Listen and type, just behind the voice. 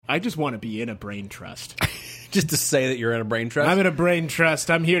I just want to be in a brain trust. Just to say that you're in a brain trust? I'm in a brain trust.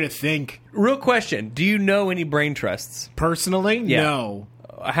 I'm here to think. Real question. Do you know any brain trusts? Personally, Yeah. no.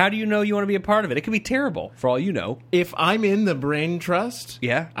 How do you know you want to be a part of it? It could be terrible, for all you know. If I'm in the brain trust,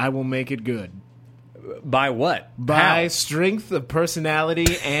 Yeah? I will make it good. By what? By How? strength of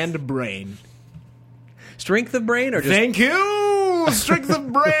personality and brain. Strength of brain or just... Thank you! Strength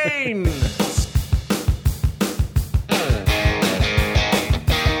of brain!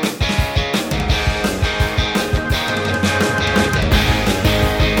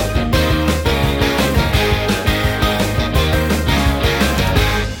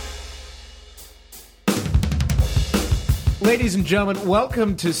 Ladies and gentlemen,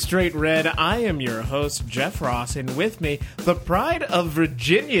 welcome to Straight Red. I am your host, Geoff Ross, and with me, the pride of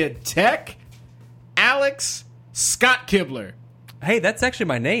Virginia Tech, Alex Scott Kibler. Hey, that's actually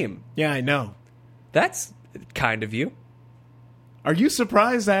my name. Yeah, I know. That's kind of you. Are you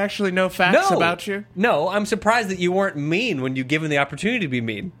surprised I actually know facts about you? No, I'm surprised that you weren't mean when you given the opportunity to be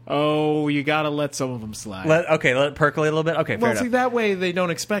mean. Oh, you gotta let some of them slide. Let it percolate a little bit. Okay, fair well, enough. see, that way they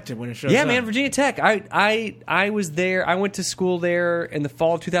don't expect it when it shows Yeah, up. man, Virginia Tech. I was there. I went to school there in the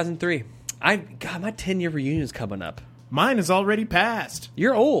fall of 2003. God, my 10-year reunion is coming up. Mine is already passed.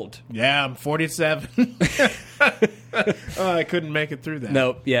 You're old. Yeah, I'm 47. Oh, I couldn't make it through that.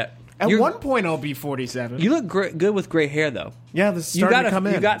 Nope. Yeah. At one point, I'll be 47. You look good with gray hair, though. Yeah, this is starting to come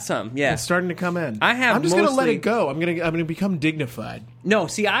in. You got some. Yeah, It's starting to come in. I'm just gonna let it go. I'm gonna become dignified. No,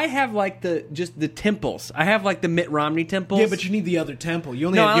 see, I have like the temples. I have like the Mitt Romney temples. Yeah, but you need the other temple. You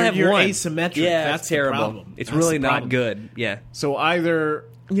only I have have you're one. asymmetric. Yeah, that's terrible. The problem. It's That's really the not problem. good. Yeah. So either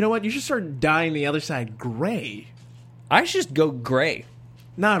you know what, you should start dyeing the other side gray. I should just go gray.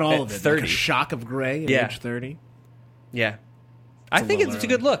 Not all At of it. 30. Like a shock of gray at Yeah. age 30. Yeah. I think little it's a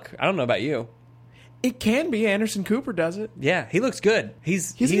early. good look. I don't know about you. It can be. Anderson Cooper does it. Yeah, he looks good.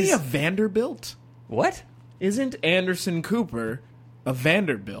 Isn't he a Vanderbilt? What? Isn't Anderson Cooper a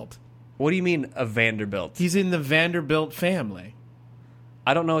Vanderbilt? What do you mean a Vanderbilt? He's in the Vanderbilt family.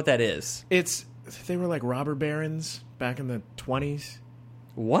 I don't know what that is. They were like robber barons back in the 20s.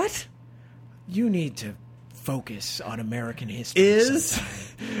 What? You need to focus on American history.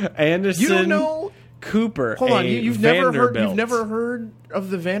 Anderson You don't know? Cooper? Hold on, you've never Vanderbilt? heard of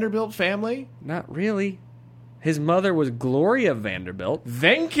the Vanderbilt family? Not really. His mother was Gloria Vanderbilt.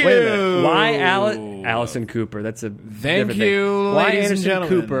 Thank you. Wait a minute. Why Allison Cooper? That's a Thank different you, thing. Why ladies and Anderson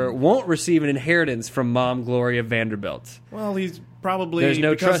gentlemen. Cooper won't receive an inheritance from Mom Gloria Vanderbilt? Well, he's probably There's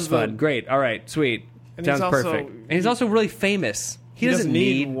no because trust of the- fund. Great. All right. Sweet. And Sounds he's also- perfect. And he's also really famous. He doesn't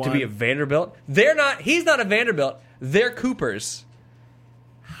need need to one. be a Vanderbilt. They're not. He's not a Vanderbilt. They're Coopers.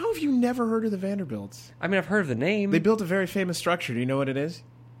 How have you never heard of the Vanderbilts? I mean, I've heard of the name. They built a very famous structure. Do you know what it is?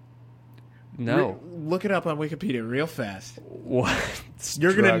 No. Look it up on Wikipedia real fast. What?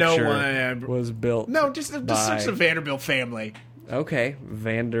 You're gonna know structure why I- was built. No, just by- search the Vanderbilt family. Okay,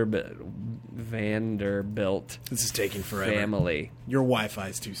 Vanderbilt This is taking forever. family. Your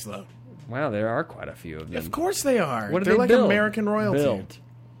Wi-Fi's too slow. Wow, there are quite a few of them. Of course they are. What did They're they like build? American royalty. Built.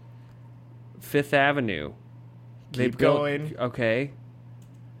 Fifth Avenue. Keep built- going. Okay.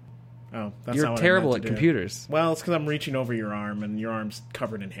 Oh, that's You're not what I terrible meant at to do. computers. Well, it's because I'm reaching over your arm, and your arm's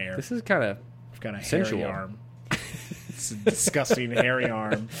covered in hair. This is kind of I've got a sensual. hairy arm. It's a disgusting hairy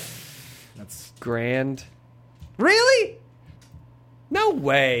arm. That's grand. Really? No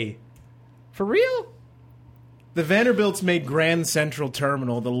way. For real? The Vanderbilts made Grand Central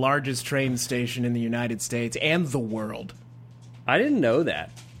Terminal the largest train station in the United States and the world. I didn't know that.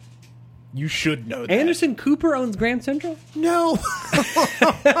 You should know that. Anderson Cooper owns Grand Central? No.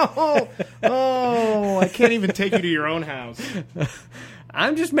 Oh, I can't even take you to your own house.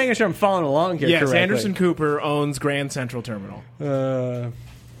 I'm just making sure I'm following along here Yes, correctly. Anderson Cooper owns Grand Central Terminal.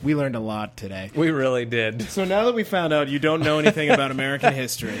 We learned a lot today. We really did. So now that we found out you don't know anything about American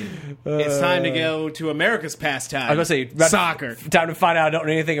history, it's time to go to America's pastime. I was going to say... soccer. Time to find out I don't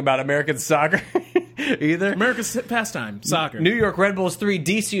know anything about American soccer either. America's pastime, soccer. New York Red Bulls 3,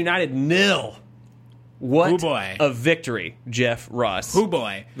 DC United 0. What Hoo boy. a victory, Geoff Ross. Hoo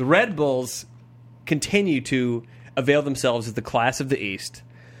boy. The Red Bulls continue to avail themselves of the class of the East.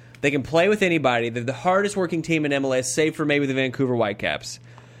 They can play with anybody. They're the hardest working team in MLS, save for maybe the Vancouver Whitecaps.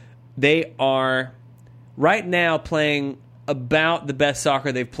 They are right now playing about the best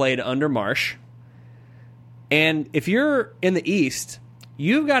soccer they've played under Marsh. And if you're in the East,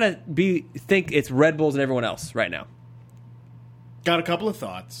 you've got to think it's Red Bulls and everyone else right now. Got a couple of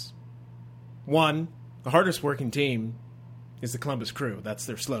thoughts. One, the hardest working team is the Columbus Crew. That's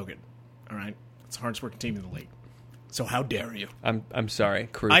their slogan. All right? It's the hardest working team in the league. So how dare you? I'm sorry,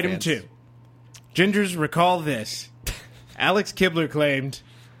 Crew Item fans. 2. Gingers, recall this. Alex Kibler claimed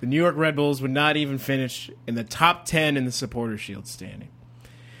the New York Red Bulls would not even finish in the top 10 in the Supporters' Shield standing.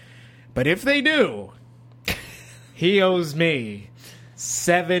 But if they do, he owes me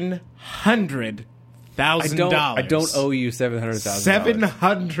 $700,000. I don't owe you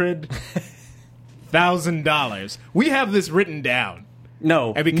 $700,000. $700,000. We have this written down.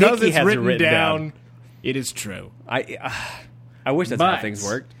 No, And because Nikki it's has it written down, it is true. I wish that's But how things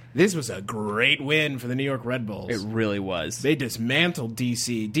worked. This was a great win for the New York Red Bulls. It really was. They dismantled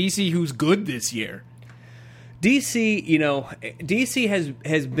DC. DC, who's good this year. DC, DC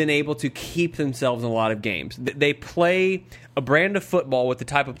has been able to keep themselves in a lot of games. They play a brand of football with the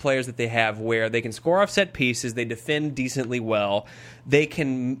type of players that they have where they can score off set pieces, they defend decently well, they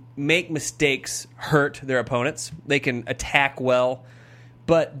can make mistakes hurt their opponents, they can attack well,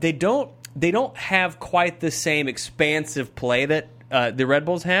 but they don't have quite the same expansive play that the Red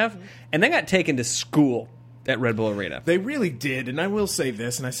Bulls have, and they got taken to school at Red Bull Arena. They really did, and I will say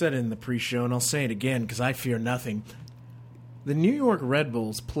this, and I said it in the pre-show, and I'll say it again because I fear nothing. The New York Red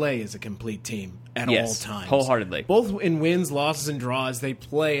Bulls play as a complete team at all times. Wholeheartedly. Both in wins, losses, and draws, they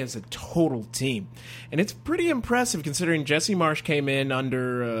play as a total team. And it's pretty impressive considering Jesse Marsh came in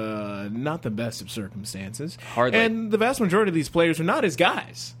under not the best of circumstances. Hardly. And the vast majority of these players are not his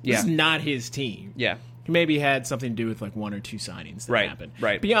guys. Yeah. This is not his team. Yeah. He maybe had something to do with like one or two signings that happened.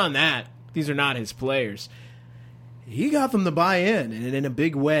 Right. Beyond that, these are not his players. He got them to buy in, and in a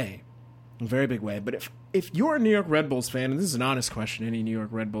big way. A very big way. But if you're a New York Red Bulls fan, and this is an honest question, any New York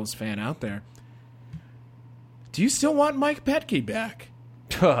Red Bulls fan out there, do you still want Mike Petke back?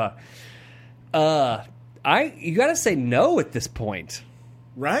 You got to say no at this point.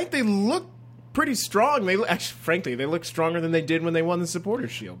 Right? They look pretty strong. Frankly, they look stronger than they did when they won the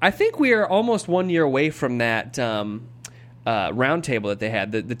Supporters' Shield. I think we are almost 1 year away from that roundtable that they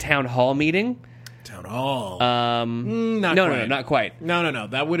had, the town hall meeting. Town hall. Not quite. No.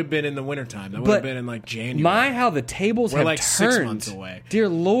 That would have been in the wintertime. That would have been in like January. How the tables We're have like turned. 6 months away. Dear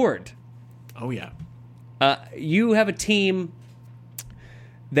Lord. Oh, yeah. You have a team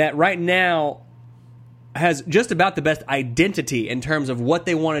that right now has just about the best identity in terms of what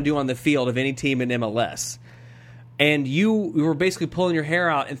they want to do on the field of any team in MLS. And you were basically pulling your hair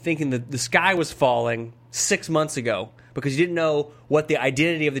out and thinking that the sky was falling 6 months ago because you didn't know what the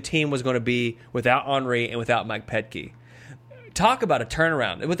identity of the team was going to be without Henry and without Mike Petke. Talk about a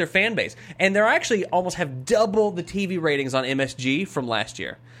turnaround with their fan base. And they're actually almost have double the TV ratings on MSG from last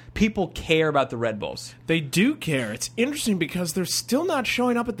year. People care about the Red Bulls. They do care. It's interesting because they're still not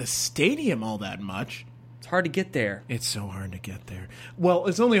showing up at the stadium all that much. It's hard to get there. It's so hard to get there. Well,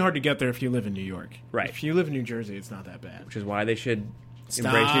 it's only hard to get there if you live in New York. Right. If you live in New Jersey, it's not that bad. Which is why they should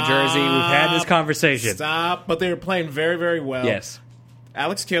embrace New Jersey. We've had this conversation. Stop. But they're playing very, very well. Yes.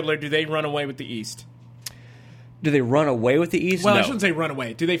 Alex Kidler, do they run away with the East? Do they run away with the East? Well, No. I shouldn't say run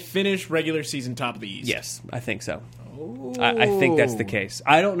away. Do they finish regular season top of the East? Yes, I think so. I think that's the case.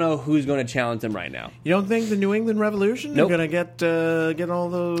 I don't know who's going to challenge them right now. You don't think the New England Revolution Nope. are going to get all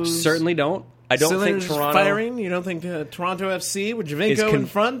those... Certainly don't. I don't think cylinders Toronto... firing? You don't think Toronto FC with Javinko in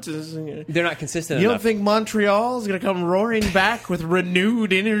front is... They're not consistent You enough. don't think Montreal is going to come roaring back with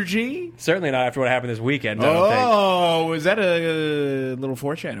renewed energy? Certainly not after what happened this weekend, I don't think. Oh, is that a little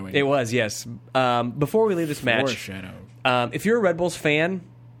foreshadowing? It was, yes. Before we leave this match, Foreshadow. If you're a Red Bulls fan,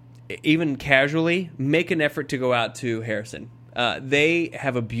 even casually, make an effort to go out to Harrison. They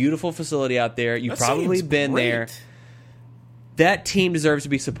have a beautiful facility out there. You've That probably seems been great. there. That team deserves to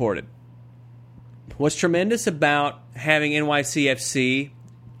be supported. What's tremendous about having NYCFC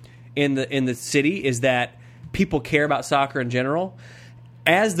in the city is that people care about soccer in general.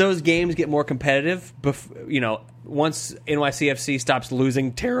 As those games get more competitive, once NYCFC stops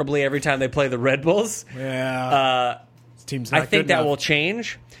losing terribly every time they play the Red Bulls, Team's not I think good that enough. will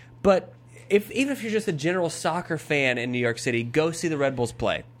change. But even if you're just a general soccer fan in New York City, go see the Red Bulls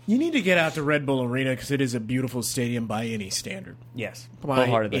play. You need to get out to Red Bull Arena because it is a beautiful stadium by any standard. Yes, By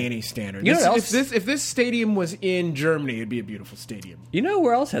wholeheartedly. any standard. You know what If this stadium was in Germany, it'd be a beautiful stadium. You know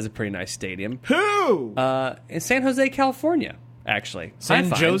where else has a pretty nice stadium? Who? In San Jose, California, actually. San I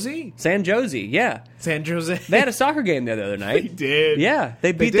find. Jose? San Jose, yeah. San Jose. They had a soccer game there the other night. They did. Yeah,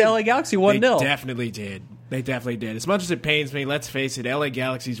 they beat the LA Galaxy 1-0. They definitely did. They definitely did. As much as it pains me, let's face it, LA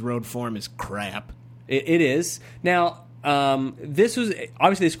Galaxy's road form is crap. It is. Now, this was...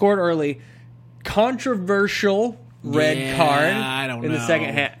 Obviously, they scored early. Controversial red card I don't in know. the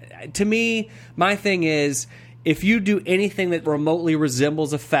second half. To me, my thing is... If you do anything that remotely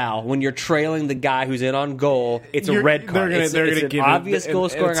resembles a foul when you're trailing the guy who's in on goal, it's a red card. They're It's gonna an give obvious it, goal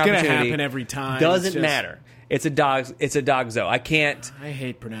scoring it's opportunity. It's going to happen every time. Doesn't It's just- matter. It's a dog zoo. I can't. I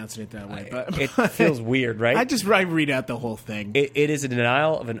hate pronouncing it that way, but It feels weird, right? I read out the whole thing. It is a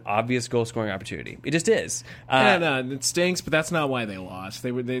denial of an obvious goal scoring opportunity. It just is. It stinks, but that's not why they lost.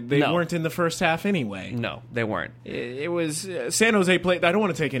 They No. weren't in the first half anyway. No, they weren't. It was San Jose played. I don't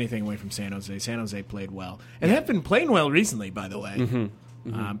want to take anything away from San Jose. San Jose played well, and they've been playing well recently. By the way,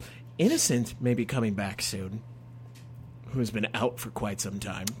 Innocent may be coming back soon. Who's been out for quite some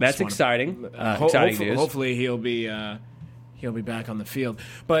time. That's exciting. Exciting news. Hopefully he'll be back on the field.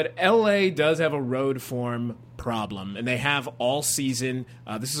 But LA does have a road form problem, and they have all season.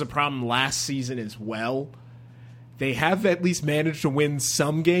 This is a problem last season as well. They have at least managed to win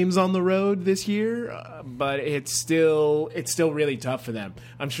some games on the road this year, but it's still really tough for them.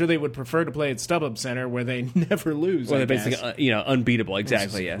 I'm sure they would prefer to play at StubHub Center where they never lose. Well, they're basically unbeatable.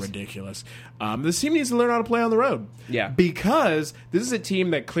 Exactly. Yes. Ridiculous. This team needs to learn how to play on the road. Yeah. Because this is a team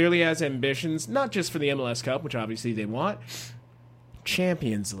that clearly has ambitions, not just for the MLS Cup, which obviously they want,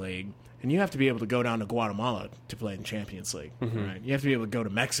 Champions League. And you have to be able to go down to Guatemala to play in Champions League. Right? You have to be able to go to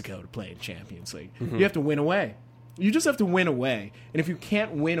Mexico to play in Champions League. You have to win away. You just have to win away. And if you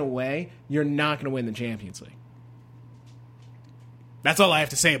can't win away, you're not going to win the Champions League. That's all I have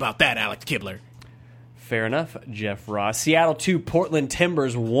to say about that, Alex Kibler. Fair enough, Jeff Ross. Seattle 2, Portland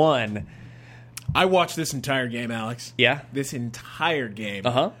Timbers 1. I watched this entire game, Alex. Yeah? This entire game.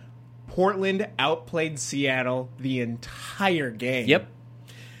 Uh-huh. Portland outplayed Seattle the entire game. Yep.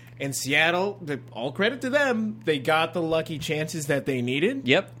 And Seattle, all credit to them, they got the lucky chances that they needed.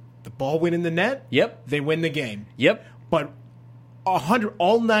 Yep. The ball went in the net. Yep. They win the game. Yep. But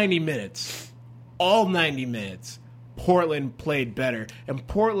all 90 minutes, Portland played better. And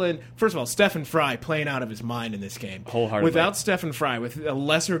Portland, first of all, Stephen Fry playing out of his mind in this game. Wholeheartedly. Without Stephen Fry, with a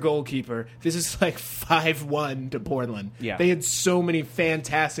lesser goalkeeper, this is like 5-1 to Portland. Yeah. They had so many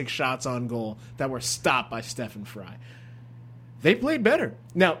fantastic shots on goal that were stopped by Stephen Fry. They played better.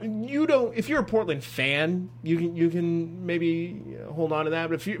 Now, if you're a Portland fan, you can maybe hold on to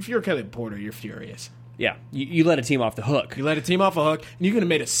that. But if you're Kelly Porter, you're furious. Yeah. You let a team off the hook. You let a team off a hook, and you could have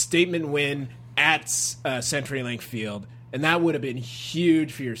made a statement win at CenturyLink Field, and that would have been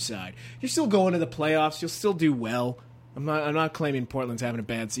huge for your side. You're still going to the playoffs. You'll still do well. I'm not claiming Portland's having a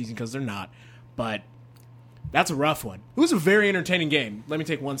bad season because they're not, but that's a rough one. It was a very entertaining game. Let me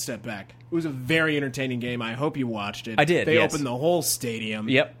take one step back. It was a very entertaining game. I hope you watched it. I did, They yes. opened the whole stadium.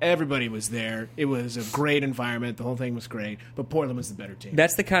 Yep. Everybody was there. It was a great environment. The whole thing was great. But Portland was the better team.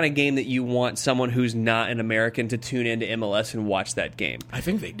 That's the kind of game that you want someone who's not an American to tune into MLS and watch that game. I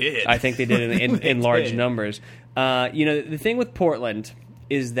think they did. I think they did in large did. numbers. The thing with Portland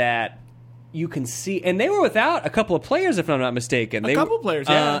is that you can see, and they were without a couple of players, if I'm not mistaken. A couple of players,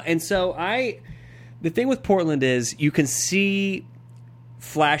 yeah. And so the thing with Portland is you can see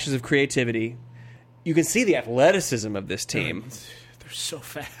flashes of creativity. You can see the athleticism of this team. They're so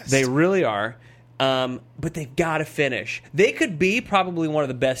fast. They really are. But they've got to finish. They could be probably one of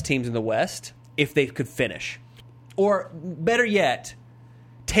the best teams in the West if they could finish. Or better yet,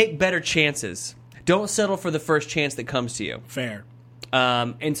 take better chances. Don't settle for the first chance that comes to you. Fair.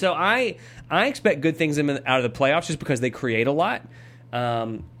 And so I expect good things out of the playoffs just because they create a lot.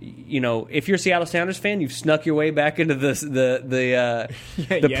 If you're a Seattle Sounders fan, you've snuck your way back into the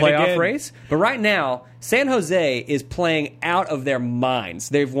playoff again. race. But right now, San Jose is playing out of their minds.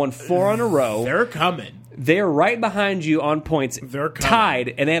 They've won 4 in a row. They're coming. They're right behind you on points. They're coming.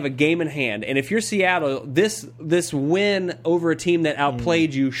 Tied, and they have a game in hand. And if you're Seattle, this win over a team that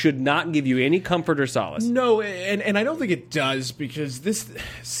outplayed you should not give you any comfort or solace. No, and I don't think it does because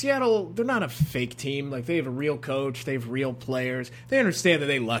Seattle, they're not a fake team. Like, they have a real coach. They have real players. They understand that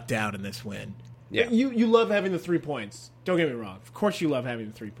they lucked out in this win. Yeah. You love having the 3 points. Don't get me wrong. Of course you love having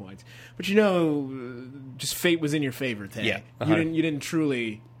the 3 points. But just fate was in your favor today. Yeah. You didn't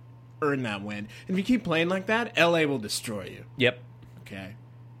truly earn that win. And if you keep playing like that, LA will destroy you. Yep. Okay.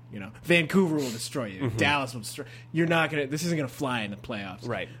 Vancouver will destroy you. Dallas will destroy. This isn't gonna fly in the playoffs.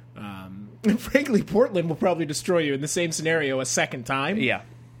 Right. And frankly, Portland will probably destroy you in the same scenario a second time. Yeah.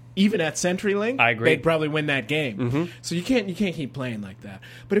 Even at CenturyLink, I agree. they'd probably win that game. So you can't keep playing like that.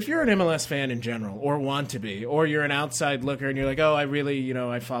 But if you're an MLS fan in general, or want to be, or you're an outside looker and you're like, oh, I really,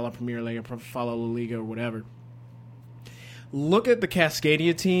 I follow Premier League, or follow La Liga or whatever. Look at the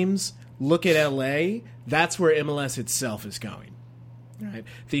Cascadia teams. Look at LA. That's where MLS itself is going. Right?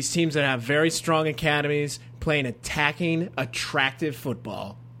 These teams that have very strong academies, playing attacking, attractive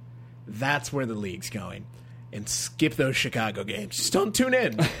football. That's where the league's going. And skip those Chicago games. Just don't tune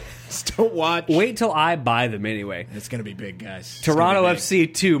in. Just don't watch. Wait till I buy them anyway. It's going to be big, guys. Toronto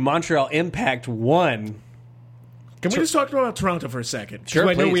FC 2, Montreal Impact 1. Can we just talk about Toronto for a second? Sure,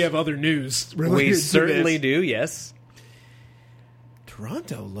 I know please. we have other news related We to certainly this. do, yes.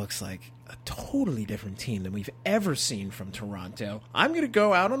 Toronto looks like a totally different team than we've ever seen from Toronto. I'm going to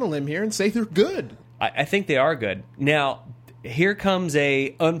go out on a limb here and say they're good. I think they are good. Now, here comes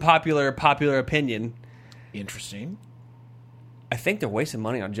a popular opinion. Interesting. I think they're wasting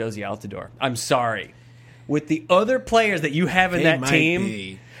money on Josie Altidore. I'm sorry. With the other players that you have in They that might team,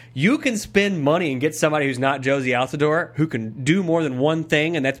 be. you can spend money and get somebody who's not Josie Altidore, who can do more than one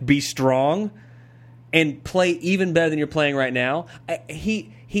thing, and that's be strong and play even better than you're playing right now.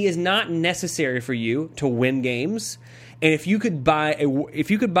 He is not necessary for you to win games. And if you could buy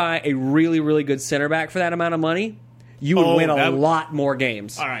a really, really good center back for that amount of money, you would win a lot more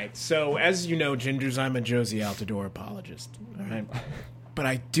games. All right, so as you know, Gingers, I'm a Josie Altidore apologist. All right, but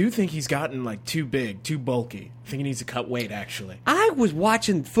I do think he's gotten like too big, too bulky. I think he needs to cut weight. Actually, I was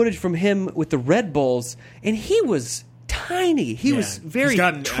watching footage from him with the Red Bulls, and he was tiny. He was very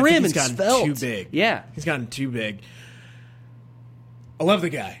trim and svelte. Too big. Yeah, he's gotten too big. I love the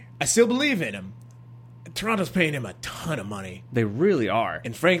guy. I still believe in him. Toronto's paying him a ton of money. they really are.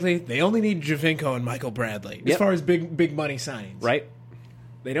 And frankly, they only need Javinko and Michael Bradley as far as big money signings. Right?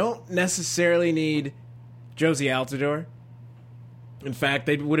 They don't necessarily need Josie Altidore. In fact,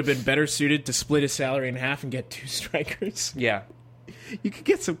 they would have been better suited to split his salary in half and get 2 strikers. Yeah. You could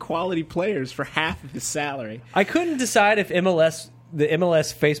get some quality players for half of his salary. I couldn't decide if the MLS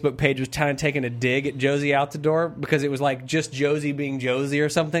Facebook page was kind of taking a dig at Josie Altidore because it was like just Josie being Josie or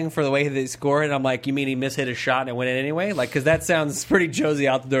something for the way they scored. And I'm like, you mean he mishit a shot and it went in anyway? Like, because that sounds pretty Josie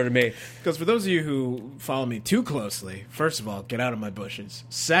Altidore to me. Because for those of you who follow me too closely, first of all, get out of my bushes.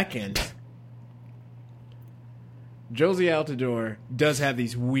 Second, Josie Altidore does have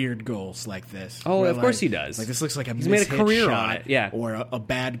these weird goals like this. Oh, where, of course he does. Like this looks like He's made a career shot on it, yeah. or a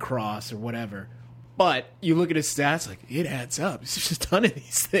bad cross or whatever. But you look at his stats, like, it adds up. He's just a ton of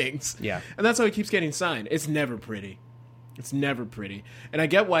these things. Yeah. And that's how he keeps getting signed. It's never pretty. It's never pretty. And I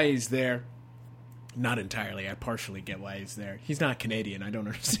get why he's there. Not entirely. I partially get why he's there. He's not Canadian. I don't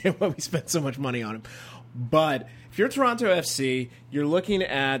understand why we spent so much money on him. But if you're Toronto FC, you're looking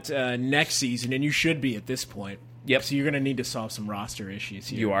at next season, and you should be at this point. Yep. So you're going to need to solve some roster issues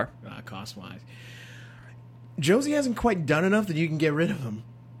here. You are. Cost-wise. Josie hasn't quite done enough that you can get rid of him.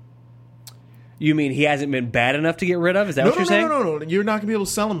 You mean he hasn't been bad enough to get rid of? Is that what you're saying? No. You're not going to be able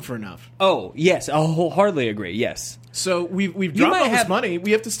to sell him for enough. Oh, yes. I'll wholeheartedly agree. Yes. So we've dropped all this money.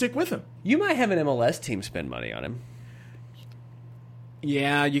 We have to stick with him. You might have an MLS team spend money on him.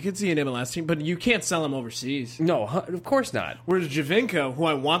 Yeah, you could see an MLS team, but you can't sell him overseas. No, of course not. Whereas Javinko, who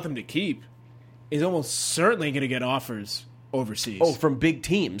I want them to keep, is almost certainly going to get offers overseas. Oh, from big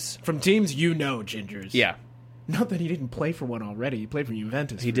teams. From teams you know, Gingers. Yeah. Not that he didn't play for one already. He played for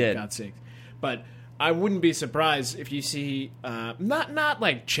Juventus. He for did. God's sake. But I wouldn't be surprised if you see, not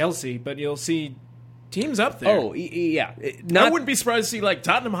like Chelsea, but you'll see teams up there. Oh, yeah. I wouldn't be surprised to see like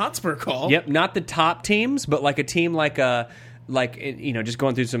Tottenham Hotspur call. Yep, not the top teams, but like a team like just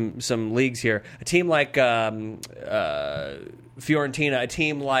going through some leagues here. A team like Fiorentina, a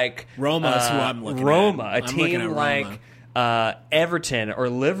team like Roma, is who I'm looking Roma, at. a team like Everton or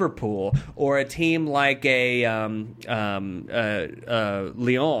Liverpool, or a team like a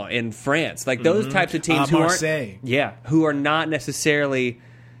Lyon in France, like those types of teams who are not necessarily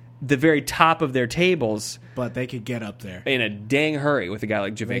the very top of their tables, but they could get up there in a dang hurry with a guy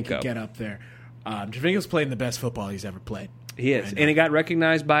like Javinko. They could get up there. Javinko's playing the best football he's ever played. He is, and he got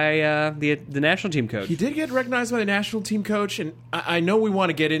recognized by the national team coach. He did get recognized by the national team coach, and I know we want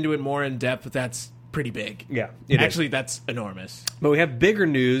to get into it more in depth, but that's pretty big. Yeah, actually, that's enormous. But we have bigger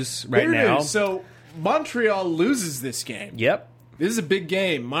news now. So Montreal loses this game. Yep, this is a big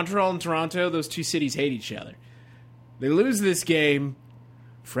game. Montreal and Toronto; those two cities hate each other. They lose this game.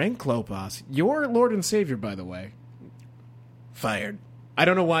 Frank Klopas, your Lord and Savior, by the way, fired. I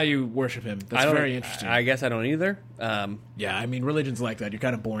don't know why you worship him. That's very interesting. I guess I don't either. Yeah, I mean, religion's like that. You're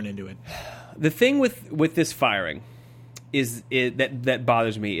kind of born into it. The thing with this firing that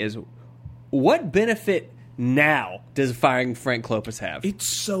bothers me is what benefit now does firing Frank Klopas have? It's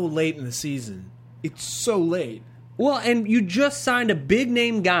so late in the season. It's so late. Well, and you just signed a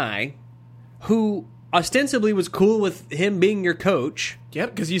big-name guy who ostensibly was cool with him being your coach.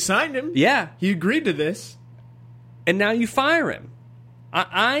 Yep, because you signed him. Yeah. He agreed to this. And now you fire him.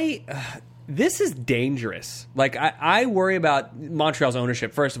 This is dangerous. Like, I worry about Montreal's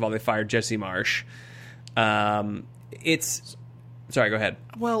ownership. First of all, they fired Jesse Marsh. Sorry, go ahead.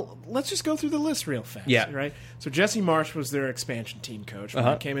 Well, let's just go through the list real fast. Yeah. Right? So Jesse Marsh was their expansion team coach when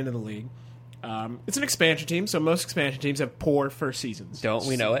he came into the league. It's an expansion team, so most expansion teams have poor first seasons. Don't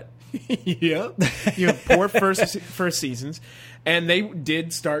we know it? Yeah. You have poor first seasons, and they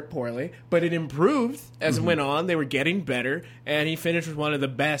did start poorly, but it improved as it went on. They were getting better, and he finished with one of the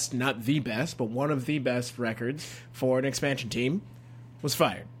best, not the best, but one of the best records for an expansion team, was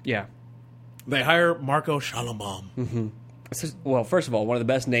fired. Yeah. They hire Marco Shalamam. Well, first of all, one of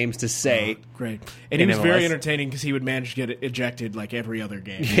the best names to say. Great. And he was very entertaining because he would manage to get ejected like every other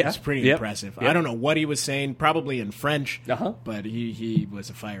game. Yeah. It was pretty impressive. I don't know what he was saying, probably in French, but he was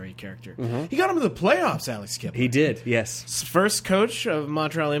a fiery character. He got him to the playoffs, Alex Kipler. He did, yes. First coach of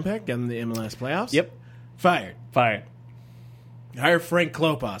Montreal Impact in the MLS playoffs. Yep. Fired. Hire Frank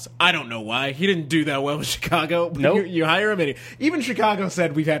Klopas. I don't know why. He didn't do that well with Chicago. Nope. You hire him, and even Chicago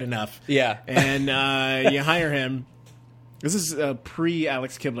said, we've had enough. Yeah. And you hire him. This is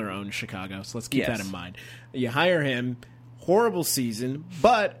pre-Alex Kibler owned Chicago, so let's keep that in mind. You hire him, horrible season,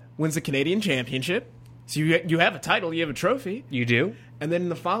 but wins the Canadian Championship. So you have a title, you have a trophy. You do. And then in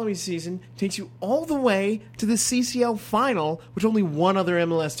the following season, takes you all the way to the CCL final, which only one other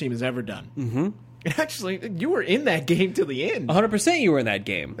MLS team has ever done. Mm-hmm. And actually, you were in that game till the end. 100% you were in that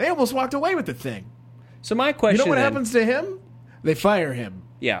game. They almost walked away with the thing. So my question You know what then, happens to him? They fire him.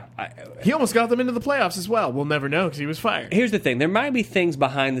 Yeah. He almost got them into the playoffs as well. We'll never know because he was fired. Here's the thing. There might be things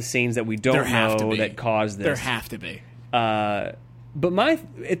behind the scenes that we don't know that caused this. There have to be. But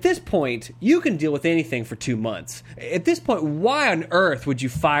at this point, you can deal with anything for 2 months. At this point, why on earth would you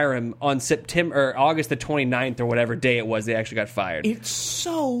fire him on August the 29th or whatever day it was they actually got fired? It's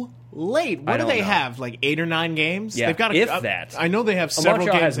so late. What do they have? Like 8 or 9 games? Yeah, they've got that. I know they have several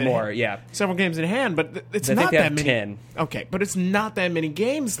Montreal games has more, yeah. Several games in hand, but it's I not think they that have many. 10. Okay, but it's not that many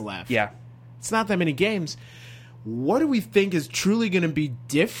games left. Yeah. It's not that many games. What do we think is truly going to be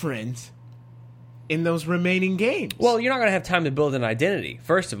different in those remaining games? Well, you're not going to have time to build an identity,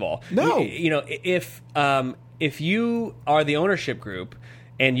 first of all. No. You know, if you are the ownership group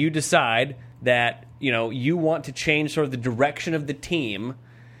and you decide that, you know, you want to change sort of the direction of the team,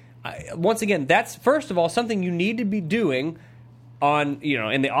 once again, that's, first of all, something you need to be doing on, you know,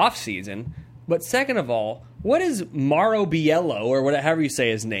 in the off season. But second of all, what is Mauro Biello, or whatever you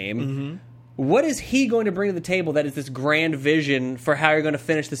say his name, what is he going to bring to the table that is this grand vision for how you're going to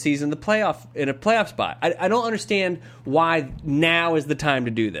finish the season in a playoff spot? I don't understand why now is the time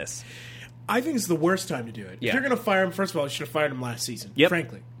to do this. I think it's the worst time to do it. Yeah. If you're going to fire him, first of all, you should have fired him last season,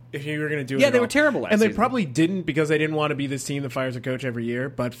 frankly. If you were going to do it, yeah, they were terrible last season. And they probably didn't because they didn't want to be this team that fires a coach every year.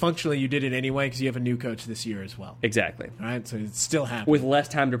 But functionally, you did it anyway because you have a new coach this year as well. Exactly. All right, so it's still happening with less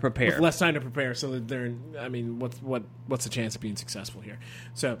time to prepare. So that they're. I mean, what's the chance of being successful here?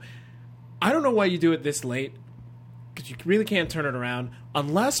 So, I don't know why you do it this late because you really can't turn it around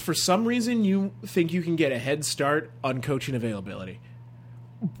unless for some reason you think you can get a head start on coaching availability.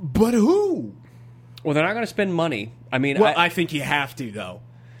 But who? Well, they're not going to spend money. I mean, well, I think you have to though.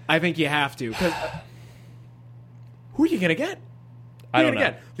 I think you have to. Because who are you going to get? I don't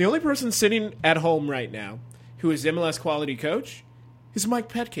know. The only person sitting at home right now who is MLS quality coach is Mike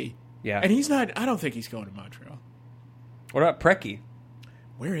Petke. Yeah. And he's not, I don't think he's going to Montreal. What about Preki?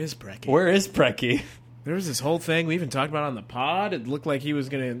 Where is Preki? There was this whole thing we even talked about on the pod. It looked like he was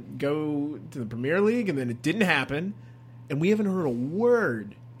going to go to the Premier League, and then it didn't happen. And we haven't heard a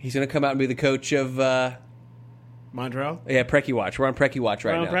word. He's going to come out and be the coach of Montreal? Yeah, Preki Watch. We're on Preki Watch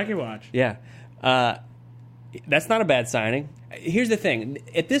right now. Preki Watch. Yeah. That's not a bad signing. Here's the thing.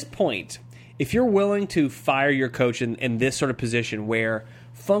 At this point, if you're willing to fire your coach in this sort of position where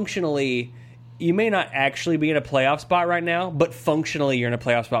functionally you may not actually be in a playoff spot right now, but functionally you're in a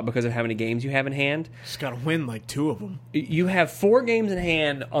playoff spot because of how many games you have in hand. Just got to win like 2 of them. You have 4 games in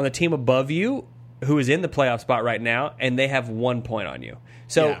hand on the team above you who is in the playoff spot right now, and they have 1 point on you.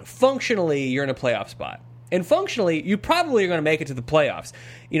 So functionally you're in a playoff spot. And functionally, you probably are going to make it to the playoffs.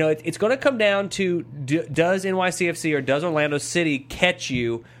 You know, it's going to come down to does NYCFC or does Orlando City catch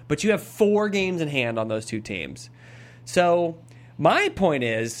you, but you have 4 games in hand on those 2 teams. So my point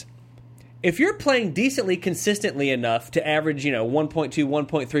is, if you're playing decently consistently enough to average, 1.2,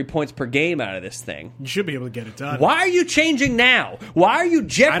 1.3 points per game out of this thing, you should be able to get it done. Why are you changing now? Why are you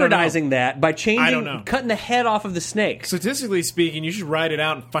jeopardizing that by cutting the head off of the snake? Statistically speaking, you should ride it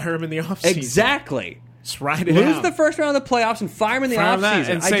out and fire him in the offseason. Exactly. Just ride it Lose out. the first round of the playoffs and fire him in the offseason.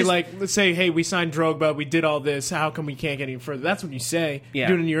 And say, let's say, hey, we signed Drogba, we did all this, how come we can't get any further? That's what you say. Yeah.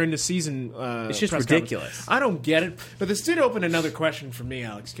 Doing your end-of-season it's just ridiculous. I don't get it. But this did open another question for me,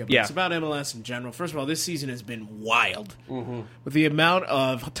 Alex Kipper. Yeah. It's about MLS in general. First of all, this season has been wild. Mm-hmm. With the amount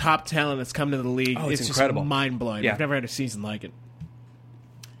of top talent that's come to the league, it's incredible. Just mind-blowing. Yeah. I've never had a season like it.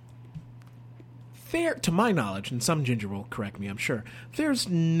 to my knowledge, and some ginger will correct me, I'm sure, there's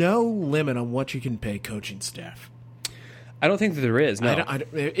no limit on what you can pay coaching staff. I don't think that there is, no.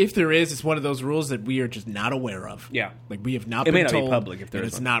 If there is, it's one of those rules that we are just not aware of. Yeah. Like, we have not It may been not be told, public if there and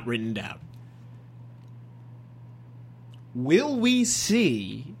is it's one. not written down. Will we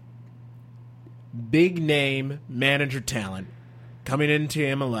see big-name manager talent coming into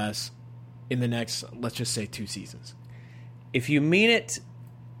MLS in the next, let's just say, 2 seasons? If you mean it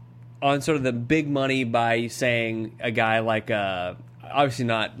on sort of the big money by saying a guy like, obviously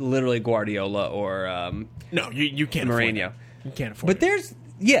not literally Guardiola or No, you can't afford Mourinho. it. You can't afford But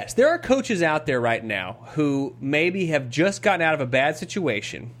it. there are coaches out there right now who maybe have just gotten out of a bad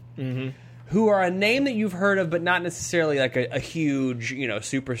situation, who are a name that you've heard of, but not necessarily like a huge,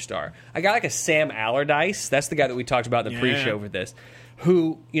 superstar. A guy like a Sam Allardyce, that's the guy that we talked about in the pre-show for this,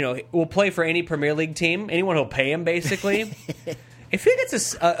 who, will play for any Premier League team, anyone who'll pay him, basically. If he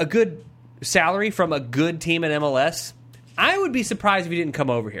gets a good salary from a good team in MLS, I would be surprised if he didn't come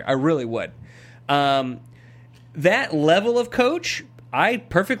over here. I really would. That level of coach, I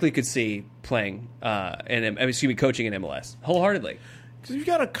perfectly could see playing, coaching in MLS wholeheartedly. Because you've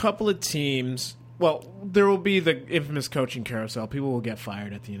got a couple of teams. Well, there will be the infamous coaching carousel. People will get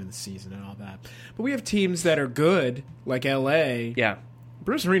fired at the end of the season and all that. But we have teams that are good, like LA. Yeah.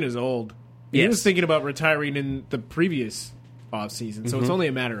 Bruce Arena's old. He was thinking about retiring in the previous offseason, so it's only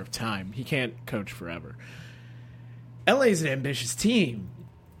a matter of time. He can't coach forever. LA's an ambitious team.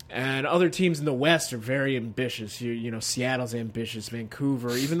 And other teams in the West are very ambitious. Seattle's ambitious,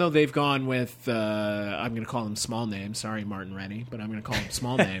 Vancouver, even though they've gone with, I'm going to call them small names. Sorry, Martin Rennie, but I'm going to call them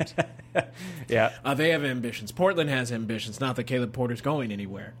small names. Yeah. They have ambitions. Portland has ambitions. Not that Caleb Porter's going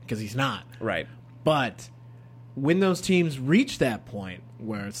anywhere, because he's not. Right. But when those teams reach that point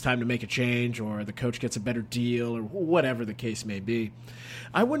where it's time to make a change or the coach gets a better deal or whatever the case may be,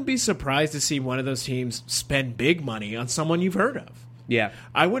 I wouldn't be surprised to see one of those teams spend big money on someone you've heard of. Yeah.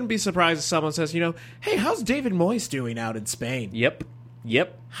 I wouldn't be surprised if someone says, hey, how's David Moyes doing out in Spain? Yep.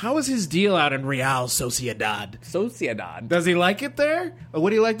 How is his deal out in Real Sociedad? Sociedad. Does he like it there? Or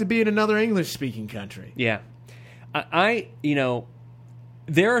would he like to be in another English-speaking country? Yeah. There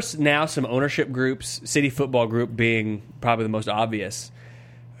are now some ownership groups, City Football Group being probably the most obvious,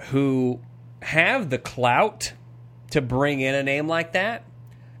 who have the clout to bring in a name like that.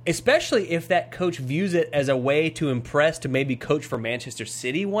 Especially if that coach views it as a way to impress, to maybe coach for Manchester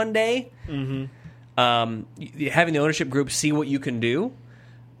City one day. Mm-hmm. Having the ownership group see what you can do.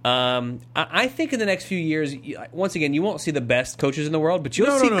 I think in the next few years, once again, you won't see the best coaches in the world, but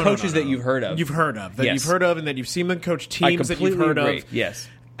you'll see coaches that you've heard of. You've heard of. You've heard of, and that you've seen them coach teams that you've heard of. Yes.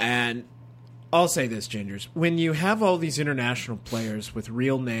 And I'll say this, Gingers. When you have all these international players with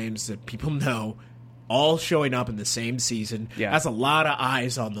real names that people know, all showing up in the same season, that's a lot of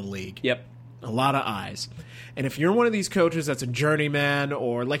eyes on the league. Yep. A lot of eyes. And if you're one of these coaches that's a journeyman,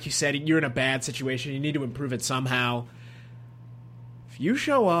 or like you said, you're in a bad situation, you need to improve it somehow, if you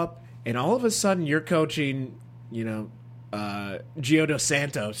show up and all of a sudden you're coaching, Gio dos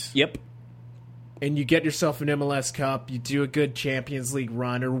Santos. Yep. And you get yourself an MLS Cup, you do a good Champions League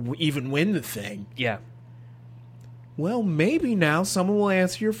run, or even win the thing. Yeah. Well, maybe now someone will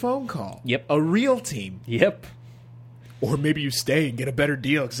answer your phone call. Yep. A real team. Yep. Or maybe you stay and get a better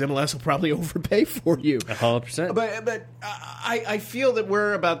deal because MLS will probably overpay for you. 100%. But I feel that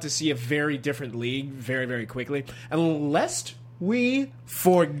we're about to see a very different league very, very quickly. Unless we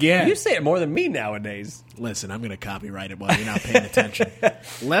forget. You say it more than me nowadays. Listen, I'm going to copyright it while you're not paying attention.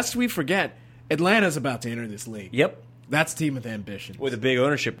 Lest we forget, Atlanta's about to enter this league. Yep. That's a team with ambition. With a big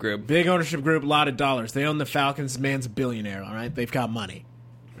ownership group. Big ownership group, a lot of dollars. They own the Falcons. The man's a billionaire, all right? They've got money.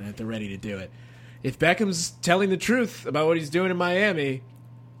 Right? They're ready to do it. If Beckham's telling the truth about what he's doing in Miami,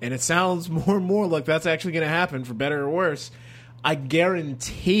 and it sounds more and more like that's actually going to happen, for better or worse, I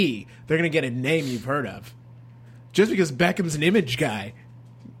guarantee they're going to get a name you've heard of. Just because Beckham's an image guy,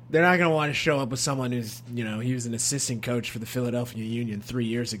 they're not going to want to show up with someone who's, he was an assistant coach for the Philadelphia Union 3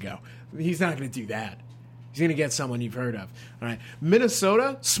 years ago. He's not going to do that. He's going to get someone you've heard of. All right.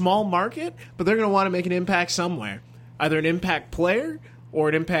 Minnesota, small market, but they're going to want to make an impact somewhere. Either an impact player or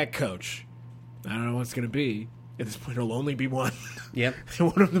an impact coach. I don't know what it's going to be. At this point, it'll only be one. Yep. They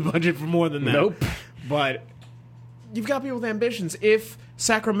won't have the budget for more than that. Nope. But you've got people with ambitions. If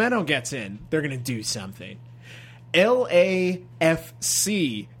Sacramento gets in, they're going to do something.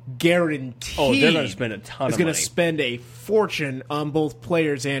 LAFC guaranteed. Oh, they're going to spend a ton of money. Is going to spend a fortune on both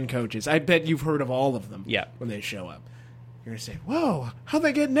players and coaches. I bet you've heard of all of them. Yeah. When they show up, you're going to say, "Whoa, how'd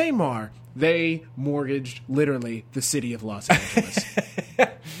they get Neymar?" They mortgaged literally the city of Los Angeles.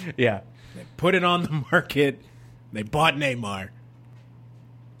 Yeah. They put it on the market. They bought Neymar.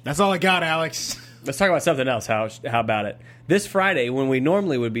 That's all I got, Alex. Let's talk about something else. How about it? This Friday, when we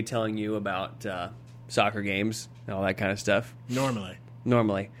normally would be telling you about soccer games and all that kind of stuff.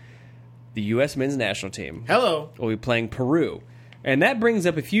 Normally, the U.S. men's national team will be playing Peru. And that brings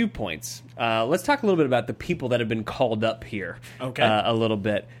up a few points. Let's talk a little bit about the people that have been called up here a little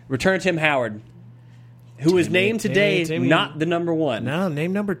bit. Return Tim Howard, who was named today not the number one. No,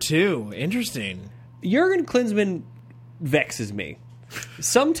 named number 2. Interesting. Jurgen Klinsmann vexes me.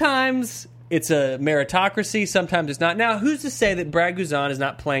 Sometimes it's a meritocracy, sometimes it's not. Now, who's to say that Brad Guzan is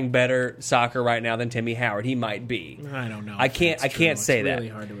not playing better soccer right now than Timmy Howard? He might be. I don't know. I can't say that. It's really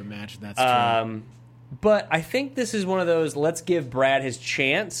hard to imagine that's true. But I think this is one of those, let's give Brad his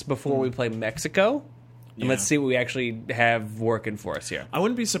chance before we play Mexico. And let's see what we actually have working for us here. I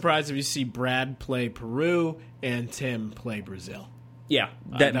wouldn't be surprised if you see Brad play Peru and Tim play Brazil. Yeah,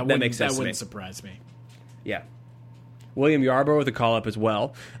 that makes sense. That wouldn't surprise me. Yeah. William Yarbrough with a call-up as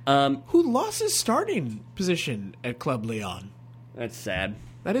well. Who lost his starting position at Club Leon. That's sad.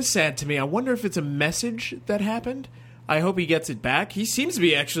 That is sad to me. I wonder if it's a message that happened. I hope he gets it back. He seems to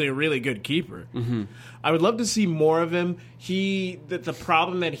be actually a really good keeper. Mm-hmm. I would love to see more of him. The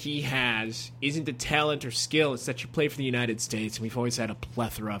problem that he has isn't the talent or skill. It's that you play for the United States, and we've always had a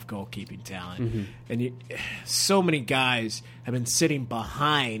plethora of goalkeeping talent. Mm-hmm. And so many guys have been sitting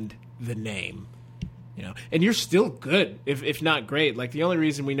behind the name. And you're still good, if not great. Like, the only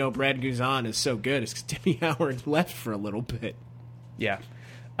reason we know Brad Guzan is so good is because Timmy Howard left for a little bit. Yeah.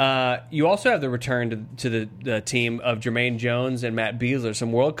 You also have the return to the team of Jermaine Jones and Matt Beasler,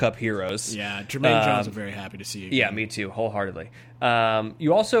 some World Cup heroes. Yeah, Jermaine Jones, I'm very happy to see you again. Yeah, me too, wholeheartedly.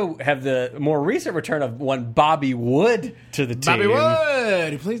 You also have the more recent return of one Bobby Wood to the team. Bobby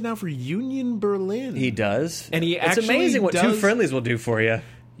Wood! He plays now for Union Berlin. He does. And it's amazing what 2 friendlies will do for you.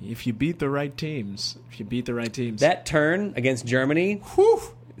 If you beat the right teams. That turn against Germany,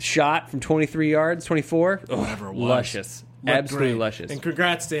 shot from 23 yards, 24, whatever it was. Luscious. Absolutely luscious. And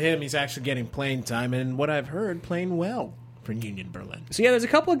congrats to him. He's actually getting playing time, and what I've heard, playing well for Union Berlin. So, there's a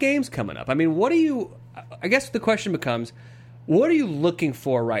couple of games coming up. I mean, I guess the question becomes, what are you looking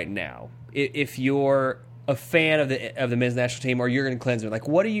for right now if you're a fan of the men's national team or Jurgen Klinsmann? Like,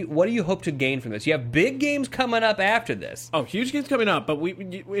 what do you hope to gain from this? You have big games coming up after this. Oh, huge games coming up. But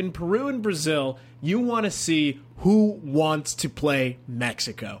in Peru and Brazil, you want to see who wants to play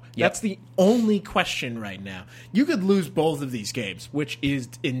Mexico. Yep. That's the only question right now. You could lose both of these games, which is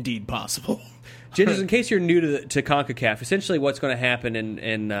indeed possible. Gingers, in case you're new to CONCACAF, essentially what's going to happen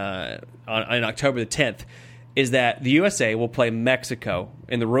on October the 10th is that the USA will play Mexico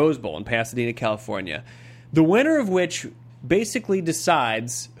in the Rose Bowl in Pasadena, California. The winner of which basically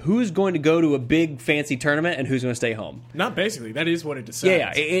decides who's going to go to a big fancy tournament and who's going to stay home. Not basically. That is what it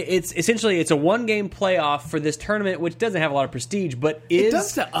decides. Yeah. It's essentially a one-game playoff for this tournament, which doesn't have a lot of prestige, but it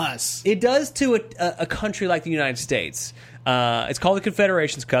does to us. It does to a country like the United States. It's called the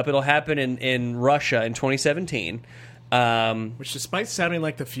Confederations Cup. It'll happen in Russia in 2017. Which, despite sounding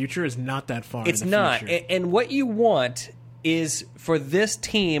like the future, is not that far. It's not. And what you want is for this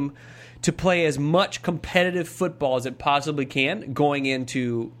team to play as much competitive football as it possibly can going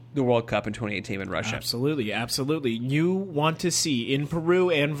into the World Cup in 2018 in Russia. Absolutely, absolutely. You want to see in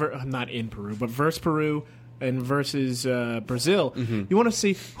Peru and not in Peru, but versus Peru and versus Brazil. Mm-hmm. You want to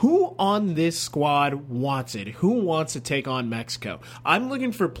see who on this squad wants it. Who wants to take on Mexico? I'm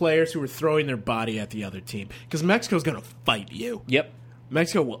looking for players who are throwing their body at the other team because Mexico's going to fight you. Yep.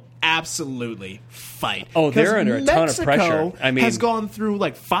 Mexico will absolutely fight. Oh, they're under a ton of pressure. Mexico has gone through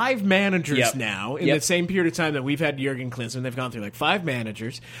like 5 managers now in the same period of time that we've had Jurgen Klinsmann. They've gone through like 5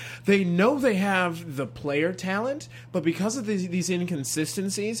 managers. They know they have the player talent, but because of these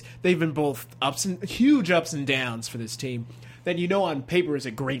inconsistencies, they've been both huge ups and downs for this team that on paper is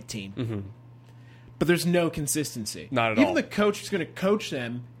a great team. Mm-hmm. But there's no consistency. Not at all. Even the coach who's going to coach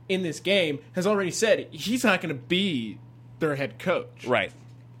them in this game has already said he's not going to be their head coach. Right.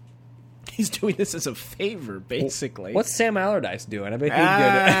 He's doing this as a favor, basically. What's Sam Allardyce doing? I bet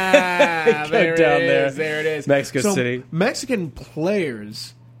he'd go down there. There it is. Mexico City. Mexican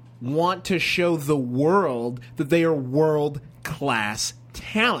players want to show the world that they are world-class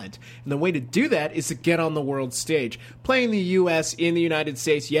talent. And the way to do that is to get on the world stage. Playing the U.S. in the United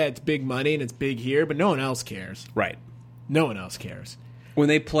States, it's big money and it's big here, but no one else cares. Right. No one else cares. When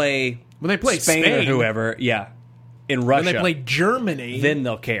they play Spain or whoever, in Russia. When they play Germany, then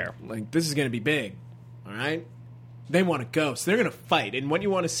they'll care. Like, this is going to be big. All right? They want to go, so they're going to fight. And what you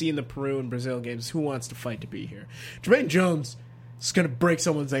want to see in the Peru and Brazil games is who wants to fight to be here. Jermaine Jones is going to break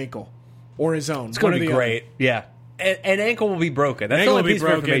someone's ankle or his own. It's going to be great. Yeah. An ankle will be broken. That's the only piece of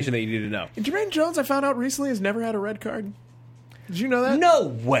information that you need to know. And Jermaine Jones, I found out recently, has never had a red card. Did you know that? No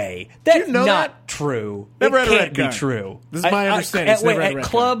way. That's you know not that? Never Never it had a can't red be card. true. This is my understanding. It's Wait, never had a at red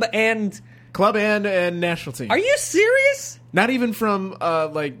club card. and... Club and national team. Are you serious? Not even from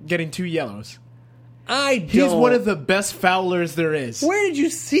getting 2 yellows. I don't... He's one of the best foulers there is. Where did you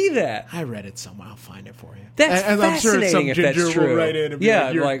see that? I read it somewhere. I'll find it for you. That's and I'm sure fascinating some if ginger that's true. will write in and be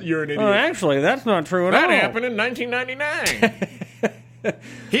you're an idiot. Oh, actually, that's not true at all. That happened in 1999.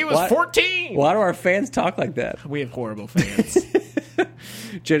 He was 14. Why do our fans talk like that? We have horrible fans.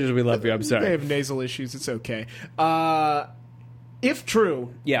 Gingers, we love you. I'm sorry. They have nasal issues. It's okay. If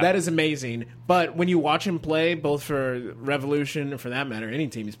true, Yeah. that is amazing. But when you watch him play, both for Revolution or for that matter, any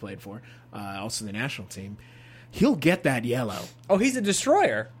team he's played for, also the national team, he'll get that yellow. Oh, he's a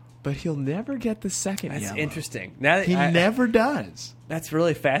destroyer. But he'll never get the second That's yellow. interesting. Now that He never does. That's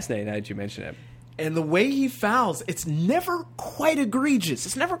really fascinating now that you mention it. And the way he fouls, it's never quite egregious.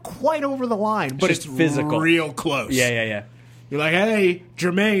 It's never quite over the line, but just it's physical. real close. Yeah. You're like, hey,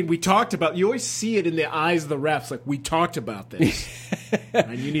 Jermaine, we talked about... You always see it in the eyes of the refs, like, we talked about this.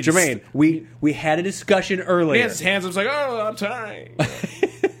 And you need Jermaine, we had a discussion earlier. He has his hands up, it's like, oh, I'm tired.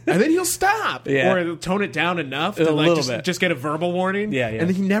 And then he'll stop. Yeah. Or he'll tone it down enough A to little bit. just get a verbal warning. Yeah. And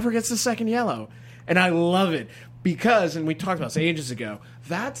then he never gets the second yellow. And I love it. Because, and we talked about this ages ago,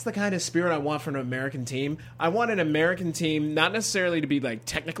 that's the kind of spirit I want from an American team. I want an American team not necessarily to be like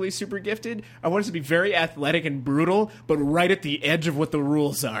technically super gifted. I want us to be very athletic and brutal, but right at the edge of what the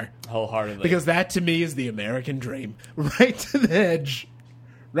rules are. Wholeheartedly. Because that to me is the American dream. Right to the edge.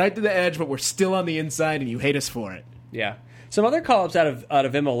 Right to the edge, but we're still on the inside and you hate us for it. Yeah. Some other call-ups out of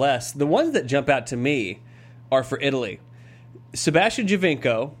MLS, the ones that jump out to me are for Italy. Sebastian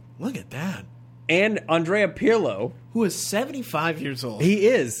Giovinco. Look at that. And Andrea Pirlo. Who is 75 years old. He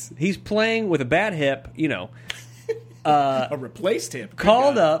is. He's playing with a bad hip, a replaced hip. Good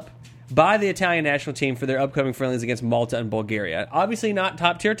called God. up by the Italian national team for their upcoming friendlies against Malta and Bulgaria. Obviously not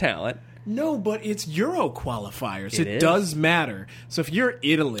top-tier talent. No, but it's Euro qualifiers. It It is. does matter. So if you're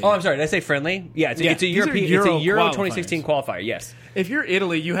Italy... Oh, I'm sorry. Did I say friendly? Yeah, it's a these are European. Euro It's a Euro qualifiers. 2016 qualifier. Yes. If you're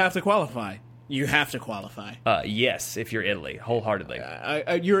Italy, you have to qualify. You have to qualify. Yes, if you're Italy, wholeheartedly.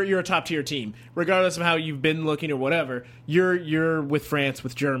 You're a top tier team, regardless of how you've been looking or whatever. You're with France,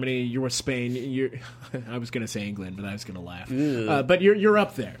 with Germany, you're with Spain. I was going to say England, but I was going to laugh. But you're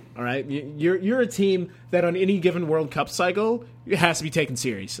up there. All right, you're a team that on any given World Cup cycle it has to be taken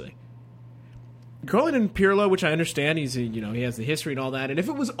seriously. Calling in Pirlo, which I understand, he has the history and all that. And if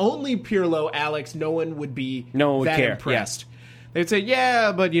it was only Pirlo, Alex, no one would that care. impressed. Yeah. They'd say,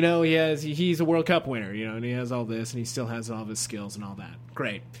 yeah, but he's a World Cup winner, and he has all this, and he still has all of his skills and all that.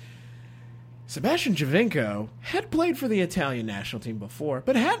 Great. Sebastian Giovinco had played for the Italian national team before,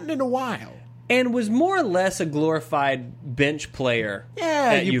 but hadn't in a while. And was more or less a glorified bench player.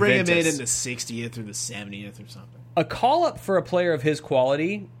 Yeah, at you bring him in Juventus. the 60th or the 70th or something. A call up for a player of his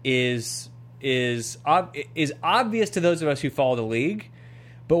quality is obvious to those of us who follow the league.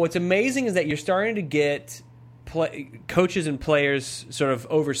 But what's amazing is that you're starting to get coaches and players sort of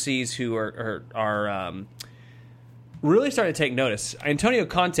overseas who are really starting to take notice. Antonio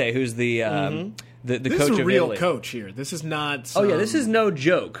Conte, who's the coach This is a of real Italy. coach here. This is not... Oh yeah, this is no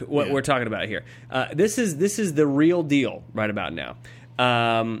joke. What Yeah. we're talking about here. This is the real deal right about now.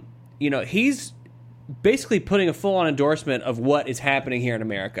 He's basically putting a full-on endorsement of what is happening here in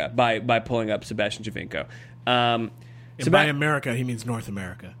America by pulling up Sebastian Giovinco. And by America, he means North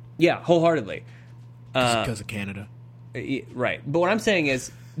America. Yeah, wholeheartedly. Because of Canada. Right. But what I'm saying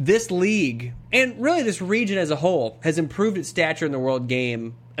is this league, and really this region as a whole, has improved its stature in the world